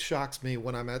always shocks me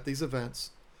when I'm at these events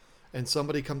and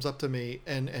somebody comes up to me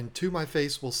and to my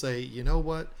face will say, you know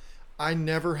what? I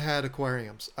never had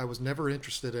aquariums. I was never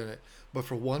interested in it. But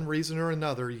for one reason or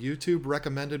another, YouTube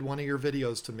recommended one of your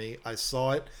videos to me. I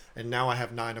saw it, and now I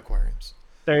have 9 aquariums.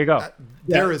 There you go.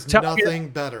 There is nothing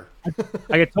better.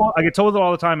 I get told it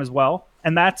all the time as well.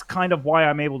 And that's kind of why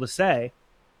I'm able to say,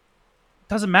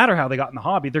 doesn't matter how they got in the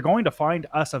hobby. They're going to find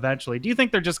us eventually. Do you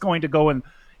think they're just going to go and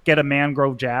get a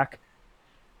mangrove jack,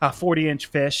 a 40-inch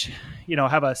fish,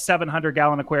 have a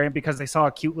 700-gallon aquarium because they saw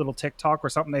a cute little TikTok or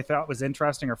something they thought was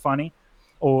interesting or funny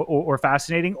or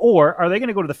fascinating? Or are they going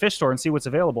to go to the fish store and see what's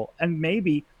available? And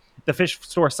maybe the fish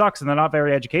store sucks and they're not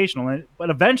very educational, but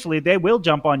eventually they will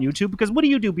jump on YouTube, because what do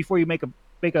you do before you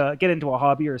get into a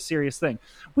hobby or a serious thing?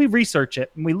 We research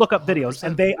it and we look up videos, 100%.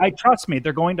 And I trust me,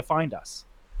 they're going to find us.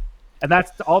 And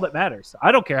that's all that matters.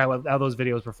 I don't care how those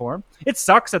videos perform. It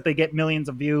sucks that they get millions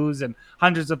of views and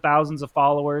hundreds of thousands of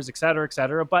followers, et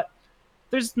cetera, but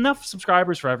there's enough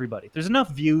subscribers for everybody. There's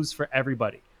enough views for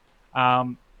everybody.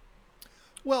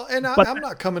 Well, and I'm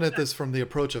not coming at this from the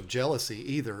approach of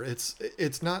jealousy either.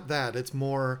 It's not that. It's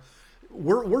more,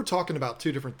 we're talking about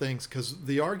two different things, because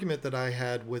the argument that I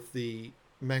had with the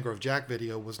Mangrove Jack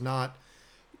video was not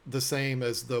the same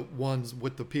as the ones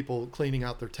with the people cleaning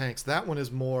out their tanks. That one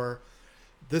is more,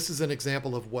 this is an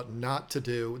example of what not to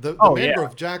do. The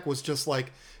Mangrove Jack was just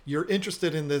like, you're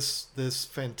interested in this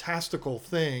fantastical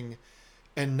thing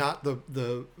and not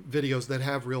the videos that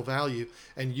have real value.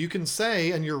 And you can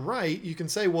say, and you're right, you can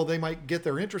say, well, they might get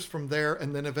their interest from there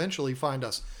and then eventually find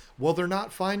us. Well, they're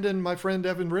not finding my friend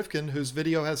Evan Rifkin, whose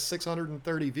video has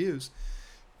 630 views.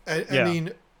 I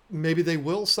mean, maybe they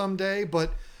will someday,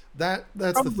 but that's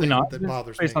probably the thing that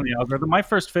bothers me. Based on the algorithm. My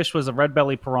first fish was a red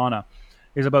belly piranha.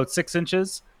 He was about 6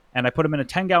 inches, and I put him in a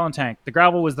 10-gallon tank. The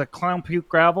gravel was the clown puke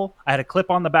gravel. I had a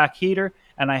clip on the back heater,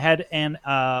 and I had an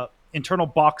internal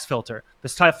box filter, the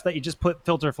stuff that you just put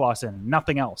filter floss in,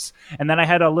 nothing else. And then I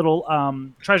had a little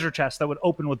treasure chest that would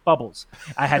open with bubbles.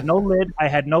 I had no lid, I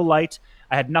had no light,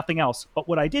 I had nothing else. But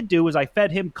what I did do is I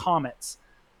fed him comets.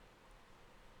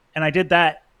 And I did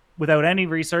that without any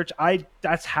research.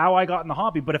 That's how I got in the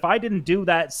hobby. But if I didn't do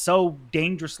that so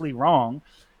dangerously wrong,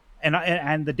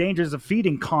 and the dangers of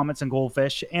feeding comets and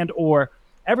goldfish and or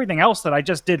everything else that I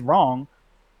just did wrong,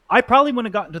 I probably wouldn't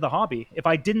have gotten to the hobby if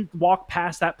I didn't walk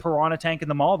past that piranha tank in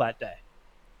the mall that day.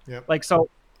 Yep. Like, so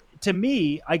to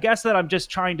me, I guess that I'm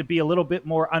just trying to be a little bit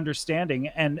more understanding.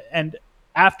 And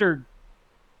after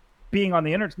being on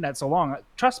the internet so long,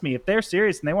 trust me, if they're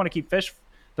serious and they want to keep fish,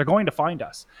 they're going to find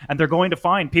us, and they're going to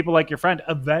find people like your friend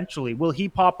eventually. Will he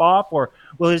pop off, or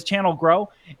will his channel grow?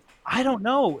 I don't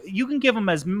know. You can give him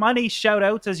as many shout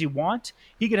outs as you want.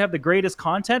 He could have the greatest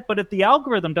content, but if the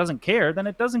algorithm doesn't care, then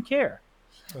it doesn't care.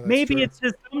 Maybe true. It's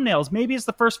his thumbnails. Maybe it's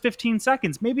the first 15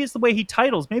 seconds. Maybe it's the way he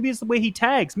titles. Maybe it's the way he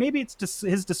tags. Maybe it's just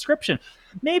his description.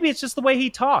 Maybe it's just the way he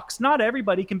talks. Not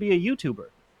everybody can be a YouTuber.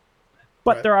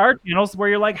 But right. There are channels where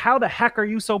you're like, how the heck are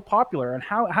you so popular? And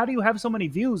how do you have so many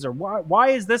views? Or why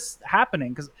is this happening?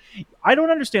 Because I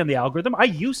don't understand the algorithm. I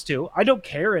used to. I don't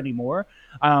care anymore.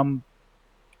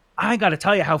 I got to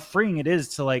tell you how freeing it is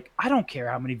to, like, I don't care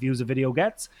how many views a video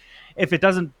gets. If it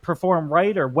doesn't perform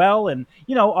right or well, and,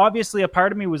 obviously a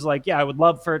part of me was like, yeah, I would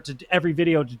love for every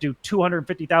video to do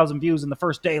 250,000 views in the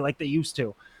first day like they used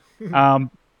to.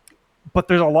 But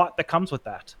there's a lot that comes with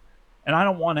that. And I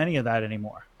don't want any of that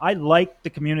anymore. I like the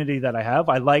community that I have.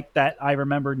 I like that I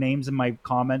remember names in my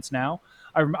comments now.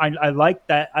 I like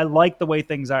that. I like the way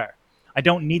things are. I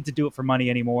don't need to do it for money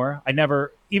anymore. I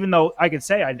never, even though I could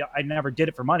say I never did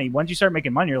it for money. Once you start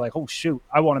making money, you're like, oh, shoot,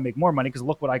 I want to make more money because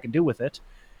look what I can do with it.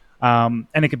 And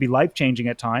it could be life-changing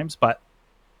at times. But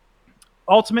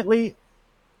ultimately,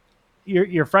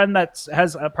 your friend that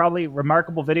has probably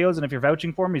remarkable videos, and if you're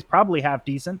vouching for him, he's probably half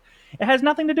decent. It has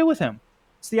nothing to do with him.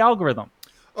 It's the algorithm.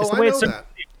 It's the way it's that.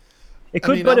 It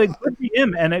could, but it could be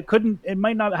him, and it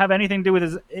might not have anything to do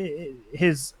with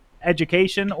his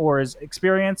education or his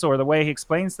experience or the way he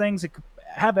explains things. It could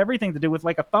have everything to do with,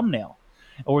 like, a thumbnail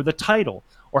or the title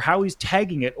or how he's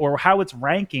tagging it or how it's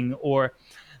ranking.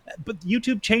 But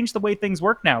YouTube changed the way things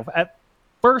work now. At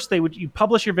first, you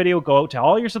publish your video, go out to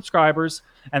all your subscribers,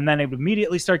 and then it would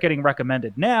immediately start getting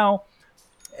recommended. Now,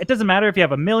 it doesn't matter if you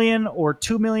have 1 million or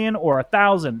 2 million or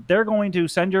 1,000. They're going to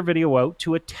send your video out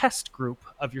to a test group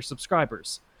of your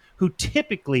subscribers who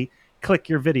typically click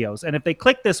your videos. And if they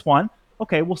click this one,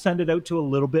 okay, we'll send it out to a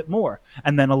little bit more,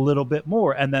 and then a little bit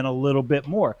more, and then a little bit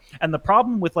more. And the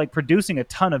problem with, like, producing a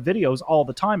ton of videos all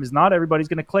the time is not everybody's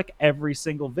going to click every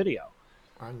single video.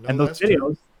 I know, and those videos,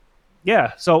 true.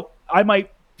 Yeah. So I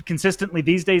might consistently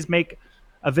these days make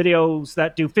videos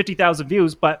that do 50,000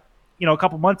 views, but a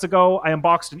couple months ago, I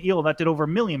unboxed an eel that did over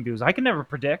 1 million views. I can never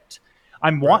predict.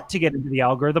 I want to get into the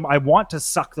algorithm. I want to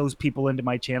suck those people into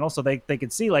my channel so they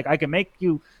can see, like, I can make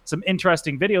you some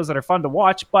interesting videos that are fun to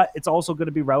watch, but it's also going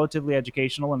to be relatively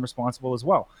educational and responsible as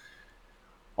well.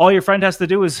 All your friend has to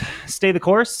do is stay the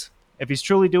course. If he's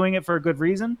truly doing it for a good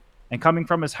reason and coming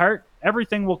from his heart,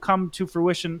 everything will come to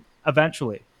fruition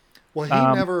eventually.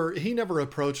 Well, he never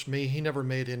approached me. He never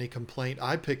made any complaint.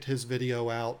 I picked his video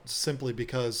out simply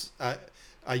because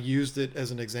I used it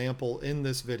as an example in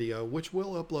this video, which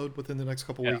we'll upload within the next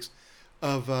couple Yeah. weeks,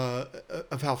 of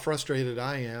how frustrated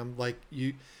I am. Like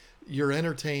you're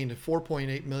entertained.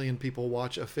 4.8 million people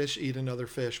watch a fish eat another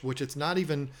fish, which it's not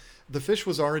even. The fish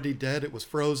was already dead. It was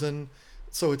frozen,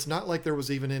 so it's not like there was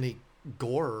even any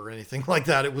gore or anything like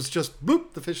that. It was just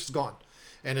boop, the fish is gone,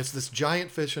 and it's this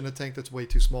giant fish in a tank that's way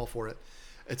too small for it.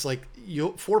 It's like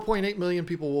 4.8 million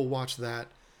people will watch that,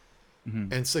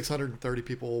 and 630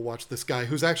 people will watch this guy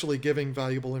who's actually giving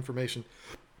valuable information.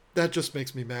 That just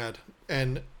makes me mad,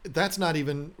 and that's not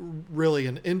even really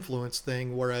an influence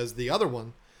thing. Whereas the other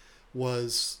one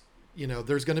was,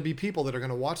 there's going to be people that are going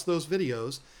to watch those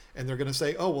videos and they're going to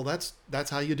say, "Oh, well, that's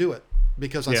how you do it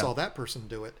because I saw that person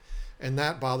do it," and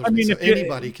that bothers me. So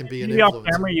anybody can be an influencer.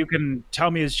 Camera, you can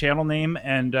tell me his channel name,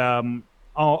 and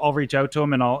I'll reach out to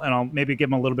him, and I'll maybe give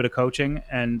him a little bit of coaching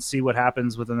and see what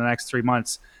happens within the next 3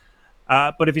 months.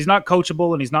 But if he's not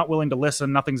coachable and he's not willing to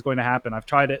listen, nothing's going to happen. I've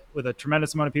tried it with a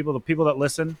tremendous amount of people. The people that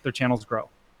listen, their channels grow.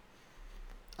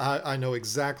 I know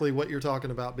exactly what you're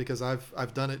talking about because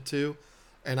I've done it too,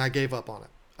 and I gave up on it.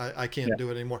 I can't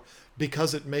do it anymore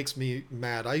because it makes me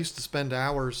mad. I used to spend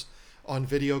hours on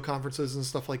video conferences and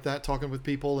stuff like that talking with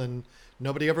people, and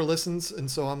nobody ever listens.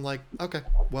 And so I'm like, okay,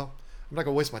 well, I'm not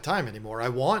gonna waste my time anymore. I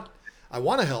want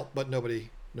to help, but nobody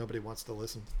wants to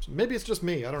listen. So maybe it's just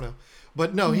me. I don't know.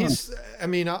 But no,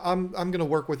 I'm gonna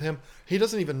work with him. He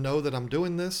doesn't even know that I'm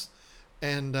doing this,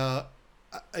 and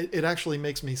it actually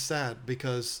makes me sad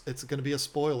because it's going to be a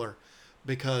spoiler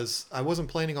because I wasn't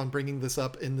planning on bringing this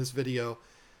up in this video,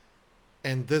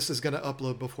 and this is going to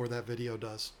upload before that video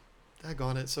does.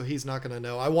 Daggone it. So he's not going to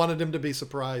know. I wanted him to be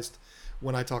surprised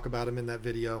when I talk about him in that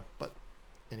video, but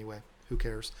anyway, who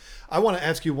cares? I want to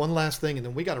ask you one last thing, and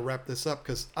then we got to wrap this up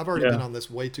because I've already been on this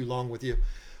way too long with you.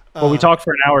 Well, we talked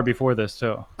for an hour before this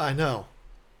too. I know.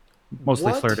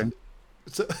 Mostly flirting.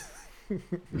 So,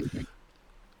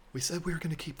 we said we were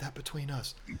going to keep that between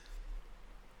us.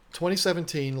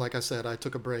 2017, like I said, I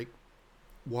took a break,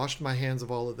 washed my hands of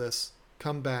all of this,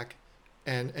 come back,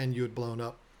 and you had blown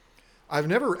up. I've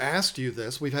never asked you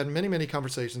this. We've had many, many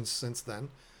conversations since then.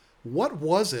 What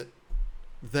was it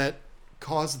that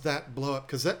caused that blow up?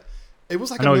 Because it was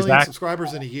like 1 million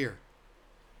subscribers in a year.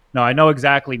 No, I know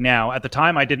exactly now. At the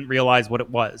time, I didn't realize what it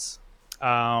was.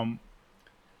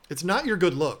 It's not your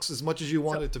good looks as much as you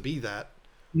want it to be that.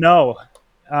 No.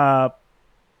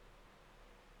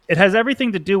 It has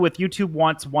everything to do with YouTube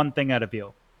wants one thing out of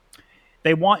you.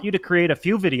 They want you to create a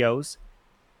few videos,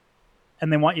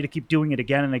 and they want you to keep doing it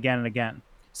again and again and again.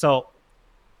 So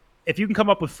if you can come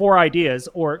up with 4 ideas,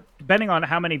 or depending on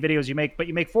how many videos you make, but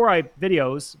you make 4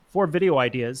 video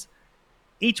ideas,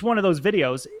 each one of those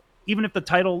videos, even if the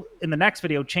title in the next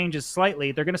video changes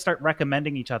slightly, they're going to start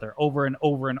recommending each other over and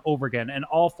over and over again, and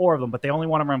all 4 of them, but they only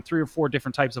want to run 3 or 4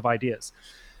 different types of ideas.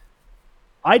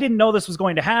 I didn't know this was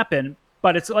going to happen,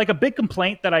 but it's like a big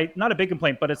complaint not a big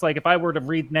complaint, but it's like if I were to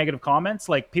read negative comments,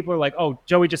 like people are like, "Oh,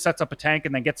 Joey just sets up a tank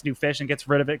and then gets new fish and gets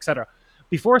rid of it, etc."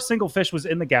 Before a single fish was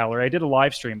in the gallery, I did a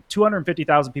live stream.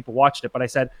 250,000 people watched it, but I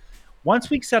said,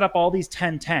 once we set up all these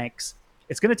 10 tanks,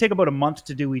 it's going to take about a month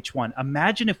to do each one.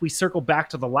 Imagine if we circle back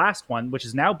to the last one, which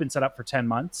has now been set up for 10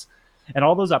 months, and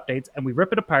all those updates, and we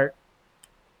rip it apart,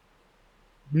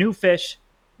 new fish,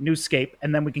 new scape,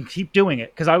 and then we can keep doing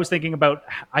it. Because I was thinking about,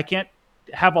 I can't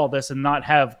have all this and not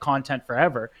have content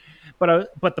forever. But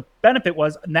the benefit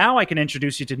was now I can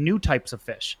introduce you to new types of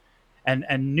fish and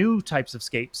new types of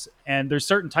scapes. And there's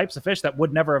certain types of fish that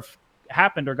would never have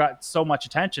happened or got so much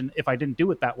attention if I didn't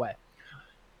do it that way.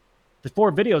 The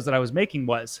 4 videos that I was making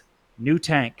was new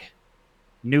tank,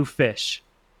 new fish,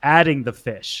 adding the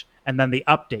fish, and then the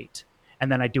update.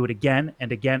 And then I do it again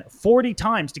and again, 40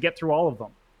 times to get through all of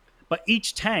them. But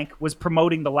each tank was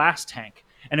promoting the last tank.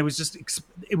 And it was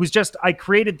just, I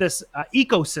created this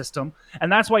ecosystem.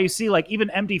 And that's why you see like even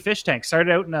MD Fish Tank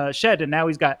started out in a shed and now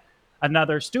he's got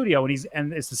another studio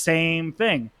and it's the same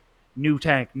thing. New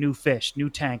tank, new fish, new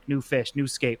tank, new fish, new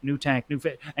scape, new tank, new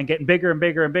fish, and getting bigger and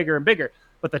bigger and bigger and bigger.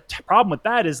 But the problem with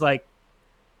that is like,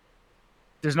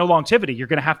 there's no longevity. You're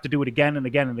going to have to do it again and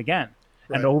again and again,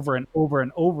 right, and over and over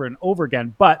and over and over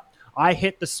again. But I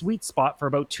hit the sweet spot for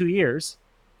about 2 years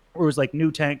where it was like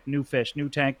new tank, new fish, new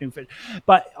tank, new fish.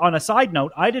 But on a side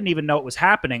note, I didn't even know it was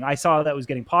happening. I saw that it was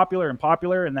getting popular and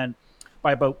popular. And then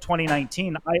by about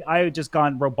 2019, I had just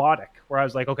gone robotic where I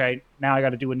was like, okay, now I got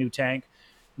to do a new tank,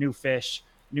 new fish,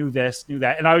 new this, new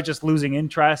that. And I was just losing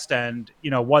interest and,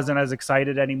 wasn't as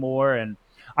excited anymore. And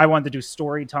I wanted to do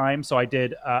story time. So I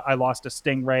did, I lost a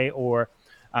stingray or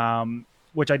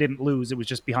which I didn't lose. It was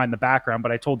just behind the background,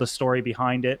 but I told the story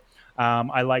behind it.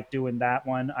 I like doing that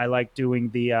one. I like doing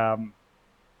the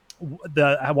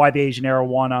why the Asian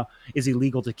arowana is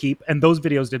illegal to keep, and those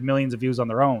videos did millions of views on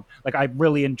their own. Like, I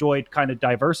really enjoyed kind of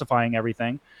diversifying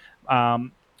everything.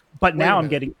 But now I'm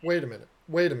getting. Wait a minute.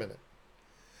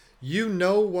 You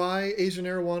know why Asian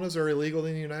arowanas are illegal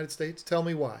in the United States? Tell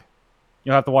me why.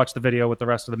 You'll have to watch the video with the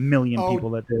rest of the million people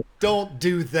that did. Don't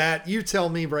do that. You tell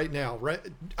me right now. Right?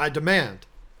 I demand.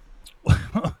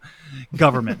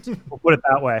 Government. We'll put it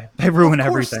that way. They ruin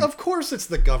everything. Of course it's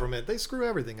the government. They screw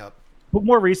everything up. But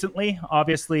more recently,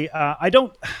 obviously, I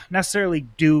don't necessarily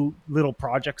do little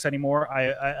projects anymore.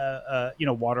 I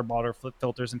water bottle flip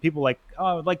filters, and people like,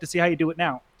 oh, I'd like to see how you do it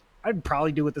now. I'd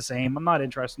probably do it the same. I'm not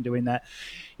interested in doing that.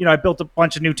 I built a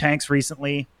bunch of new tanks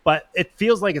recently, but it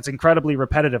feels like it's incredibly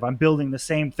repetitive. I'm building the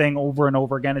same thing over and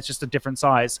over again. It's just a different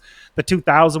size. The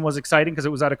 2000 was exciting because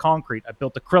it was out of concrete. I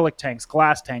built acrylic tanks,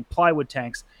 glass tank, plywood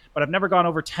tanks, but I've never gone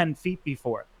over 10 feet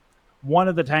before. One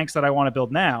of the tanks that I want to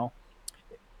build now,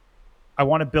 I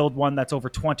want to build one that's over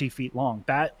 20 feet long.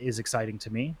 That is exciting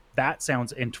to me. That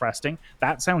sounds interesting.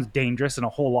 That sounds dangerous, and a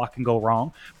whole lot can go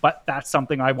wrong. But that's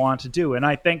something I want to do. And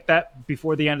I think that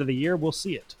before the end of the year, we'll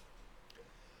see it.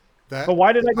 But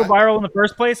why did I go viral in the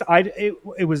first place?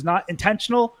 It was not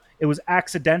intentional. It was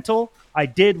accidental. I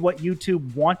did what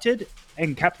YouTube wanted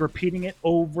and kept repeating it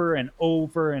over and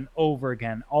over and over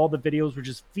again. All the videos were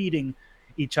just feeding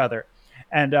each other.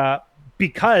 And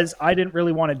because I didn't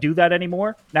really want to do that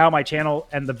anymore, now my channel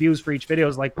and the views for each video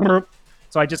is like,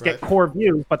 so I just get core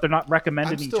views, but they're not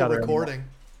recommending each other. I'm still recording. Anymore.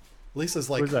 Lisa's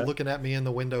like looking at me in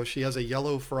the window. She has a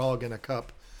yellow frog in a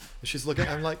cup. And she's looking.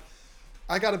 I'm like,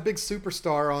 I got a big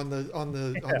superstar on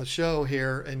the show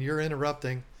here, and you're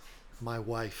interrupting my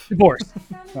wife. Divorce.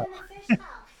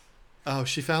 Oh,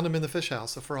 she found him in the fish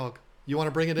house, a frog. You want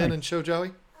to bring it in and show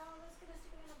Joey?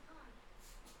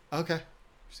 Okay.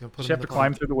 She's gonna put him in the pond. She have to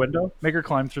climb through the window? Make her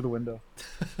climb through the window.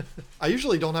 I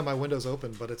usually don't have my windows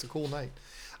open, but it's a cool night.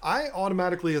 I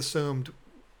automatically assumed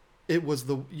it was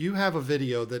you have a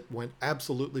video that went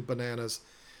absolutely bananas.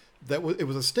 It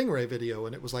was a stingray video,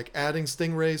 and it was like adding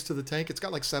stingrays to the tank. It's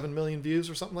got like 7 million views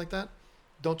or something like that.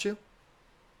 Don't you?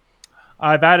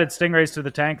 I've added stingrays to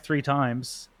the tank 3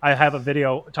 times. I have a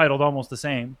video titled almost the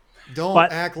same. Don't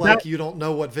act like you don't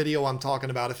know what video I'm talking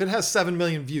about. If it has 7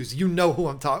 million views, you know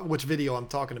which video I'm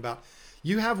talking about.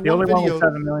 You have the only video. One with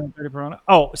 7 million.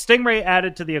 Oh, stingray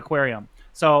added to the aquarium.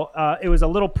 So it was a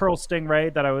little pearl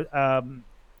stingray that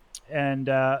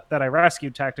that I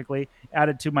rescued tactically,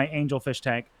 added to my angelfish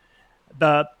tank.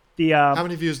 How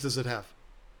many views does it have?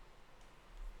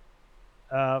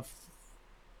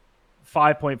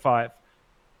 5.5.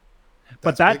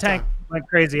 But that tank went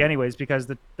crazy anyways, because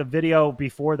the video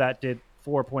before that did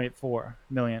 4.4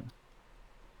 million.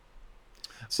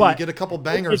 So you get a couple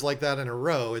bangers like that in a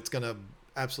row, it's going to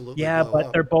absolutely blow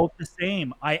up. They're both the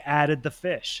same. I added the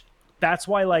fish. That's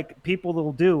why, like, people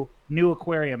will do new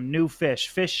aquarium, new fish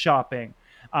shopping.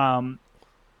 And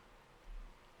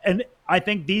I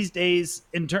think these days,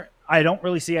 I don't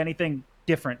really see anything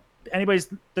different.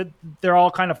 They're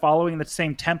all kind of following the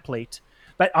same template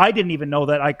that I didn't even know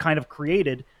that I kind of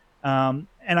created. And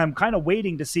I'm kind of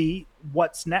waiting to see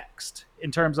what's next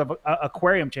in terms of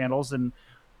aquarium channels and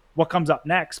what comes up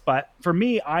next. But for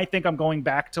me, I think I'm going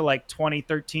back to like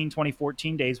 2013,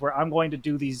 2014 days, where I'm going to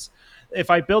do these. If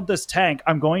I build this tank,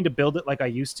 I'm going to build it like I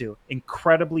used to.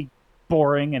 Incredibly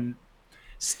boring and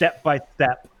step by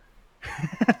step.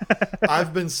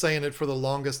 I've been saying it for the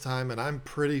longest time, and I'm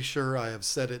pretty sure I have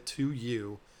said it to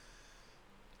you.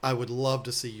 I would love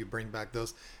to see you bring back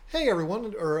those. Hey,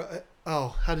 everyone.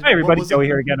 Hi, everybody. Joey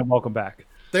here again, and welcome back.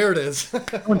 There it is.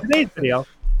 On today's video.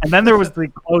 And then there was the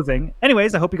closing.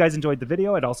 Anyways, I hope you guys enjoyed the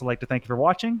video. I'd also like to thank you for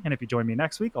watching. And if you join me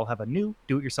next week, I'll have a new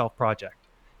do-it-yourself project.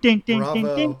 Ding, ding, ding,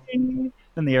 ding, ding.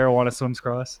 Then the arowana swims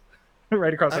across.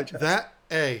 Right across my chest.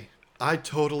 I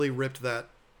totally ripped that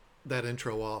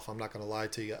intro off. I'm not going to lie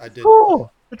to you. I did.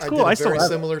 Cool. That's cool. I did a very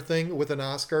similar thing with an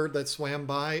Oscar that swam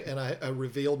by, and I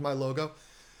revealed my logo.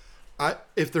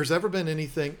 If there's ever been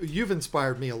anything, you've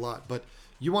inspired me a lot, but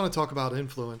you want to talk about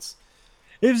influence.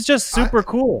 It was just super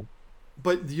cool.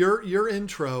 But your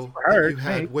intro that you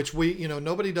had, which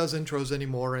nobody does intros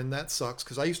anymore, and that sucks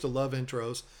because I used to love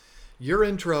intros. Your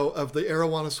intro of the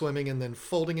arowana swimming and then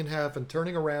folding in half and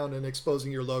turning around and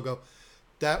exposing your logo,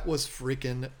 that was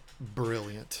freaking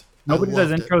brilliant. Nobody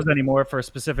does intros anymore for a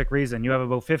specific reason. You have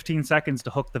about 15 seconds to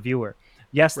hook the viewer.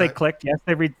 Yes, they clicked. Yes,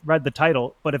 they read the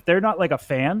title. But if they're not like a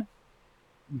fan,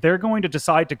 they're going to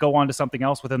decide to go on to something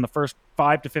else within the first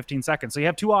 5 to 15 seconds. So you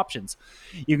have 2 options.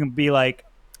 You can be like,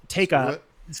 take a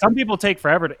some people take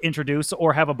forever to introduce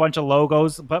or have a bunch of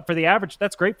logos, but for the average,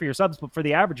 that's great for your subs. But for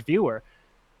the average viewer,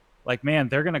 like, man,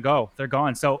 they're going to go. They're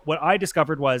gone. So what I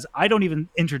discovered was I don't even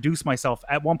introduce myself.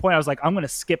 At one point, I was like, I'm going to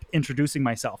skip introducing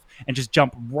myself and just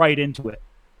jump right into it.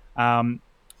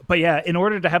 But yeah, in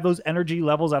order to have those energy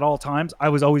levels at all times, I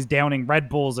was always downing Red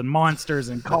Bulls and Monsters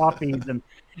and coffees. And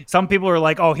some people are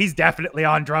like, oh, he's definitely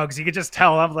on drugs. You could just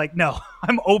tell. I'm like, no,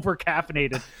 I'm over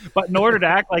caffeinated. But in order to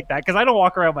act like that, because I don't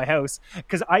walk around my house,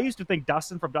 because I used to think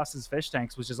Dustin from Dustin's Fish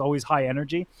Tanks was just always high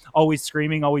energy, always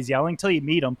screaming, always yelling, till you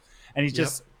meet him. And he's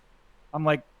just, I'm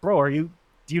like, bro,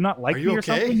 do you not like me or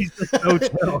something? He's just so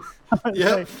chill.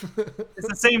 Yeah. It's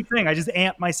the same thing. I just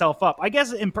amp myself up. I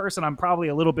guess in person, I'm probably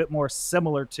a little bit more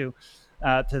similar to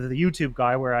the YouTube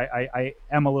guy, where I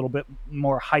am a little bit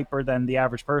more hyper than the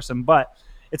average person, but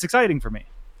it's exciting for me.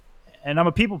 And I'm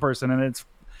a people person, and it's,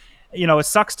 it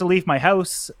sucks to leave my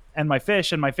house and my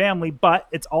fish and my family, but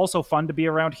it's also fun to be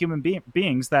around human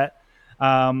beings that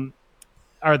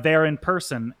are there in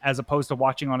person as opposed to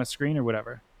watching on a screen or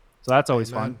whatever. So that's always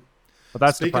fun. But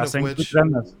that's Speaking depressing. Of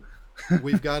which,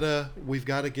 we've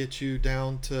gotta get you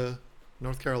down to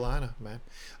North Carolina, man.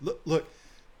 Look,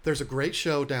 there's a great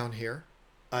show down here.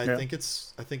 I think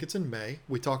it's in May.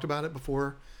 We talked about it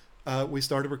before we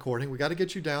started recording. We got to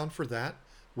get you down for that.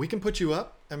 We can put you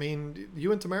up. I mean,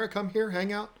 you and Tamara come here,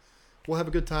 hang out. We'll have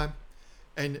a good time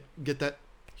and get that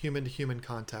human to human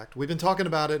contact. We've been talking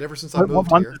about it ever since I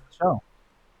moved here. Show?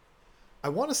 I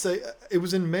want to say it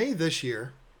was in May this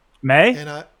year. May?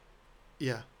 And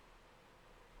yeah.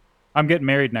 I'm getting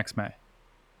married next May.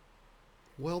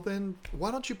 Well, then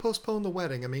why don't you postpone the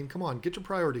wedding? I mean, come on, get your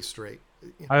priorities straight.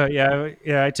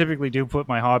 I typically do put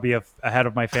my hobby ahead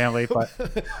of my family, but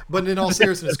but in all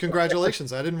seriousness,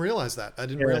 congratulations! I didn't realize that. I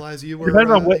didn't realize you were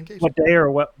depending on what day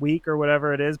or what week or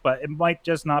whatever it is, but it might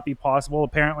just not be possible.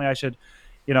 Apparently, I should,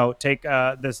 take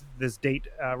this date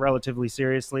relatively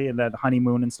seriously, and then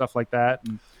honeymoon and stuff like that.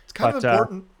 And, it's kind of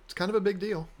important. It's kind of a big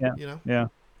deal. Yeah.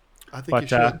 I think you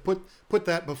should put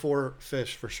that before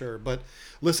fish for sure. But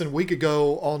listen, we could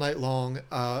go all night long.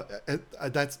 I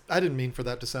didn't mean for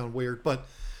that to sound weird, but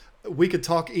we could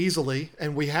talk easily,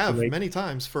 and we have many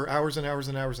times for hours and hours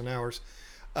and hours and hours.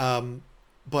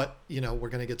 But we're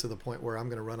going to get to the point where I'm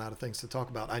going to run out of things to talk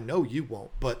about. I know you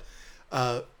won't, but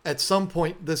at some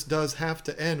point this does have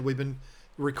to end. We've been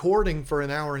recording for an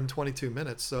hour and 22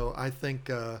 minutes, so I think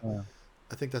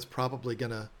that's probably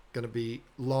gonna be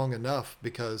long enough,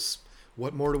 because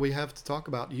what more do we have to talk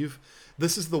about?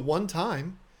 This is the one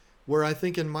time where I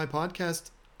think in my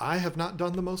podcast I have not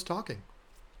done the most talking,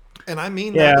 and I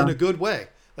mean that in a good way.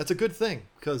 That's a good thing,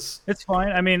 because it's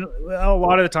fine. I mean, a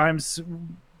lot of the times,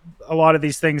 a lot of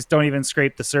these things don't even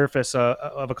scrape the surface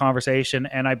of a conversation,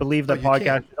 and I believe that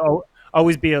podcasts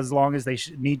always be as long as they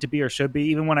need to be or should be.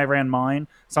 Even when I ran mine,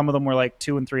 some of them were like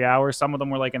 2 and 3 hours, some of them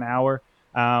were like an hour.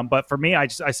 But for me, I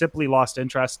simply lost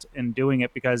interest in doing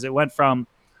it, because it went from,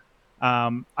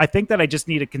 I think that I just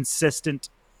need a consistent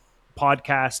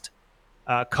podcast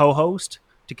co-host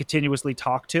to continuously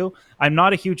talk to. I'm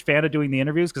not a huge fan of doing the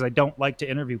interviews, because I don't like to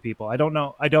interview people. I don't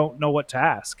know what to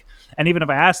ask. And even if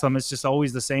I ask them, it's just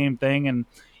always the same thing. And,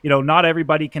 not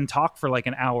everybody can talk for like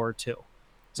an hour or two.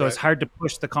 So It's hard to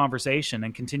push the conversation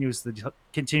and continue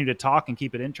to talk and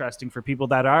keep it interesting for people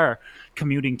that are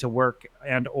commuting to work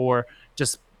and or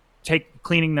just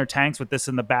cleaning their tanks with this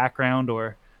in the background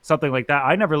or something like that.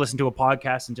 I never listen to a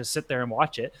podcast and just sit there and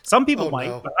watch it. Some people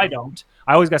might, but I don't.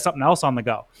 I always got something else on the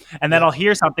go. And then I'll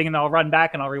hear something and I'll run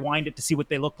back and I'll rewind it to see what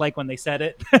they look like when they said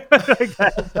it.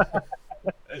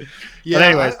 Yeah, but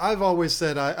anyways. I've always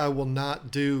said I will not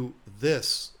do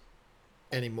this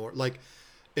anymore. Like,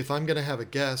 if I'm going to have a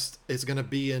guest, it's going to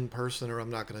be in person or I'm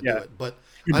not going to do it. But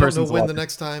I don't know when the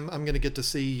next time I'm going to get to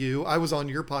see you. I was on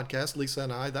your podcast, Lisa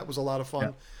and I. That was a lot of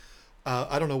fun. Yeah.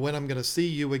 I don't know when I'm going to see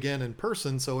you again in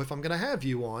person. So if I'm going to have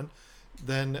you on,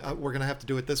 then we're going to have to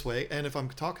do it this way. And if I'm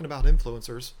talking about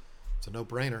influencers, it's a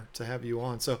no-brainer to have you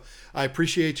on. So I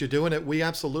appreciate you doing it. We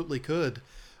absolutely could.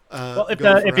 If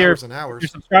your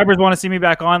subscribers want to see me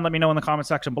back on, let me know in the comment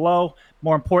section below.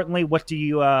 More importantly, what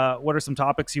are some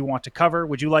topics you want to cover?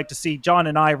 Would you like to see John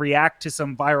and I react to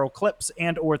some viral clips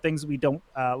and or things we don't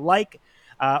like,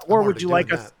 or would you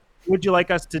like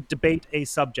us to debate a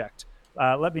subject?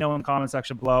 Let me know in the comment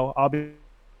section below.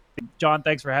 John,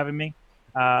 thanks for having me.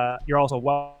 You're also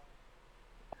welcome.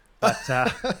 But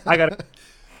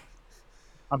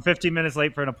I'm 15 minutes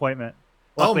late for an appointment.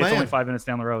 Luckily, it's only 5 minutes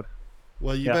down the road.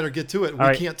 Well, you better get to it.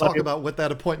 We can't talk about what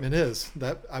that appointment is.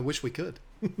 That I wish we could.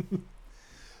 All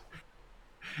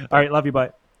right. Love you.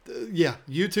 Bye. Yeah.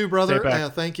 You too, brother.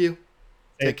 Thank you.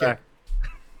 Take care.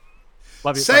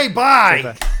 Love you. Say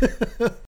bye.